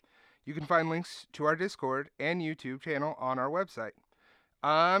Entertainment. You can find links to our Discord and YouTube channel on our website.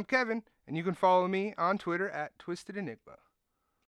 I'm Kevin, and you can follow me on Twitter at Twisted Enigma.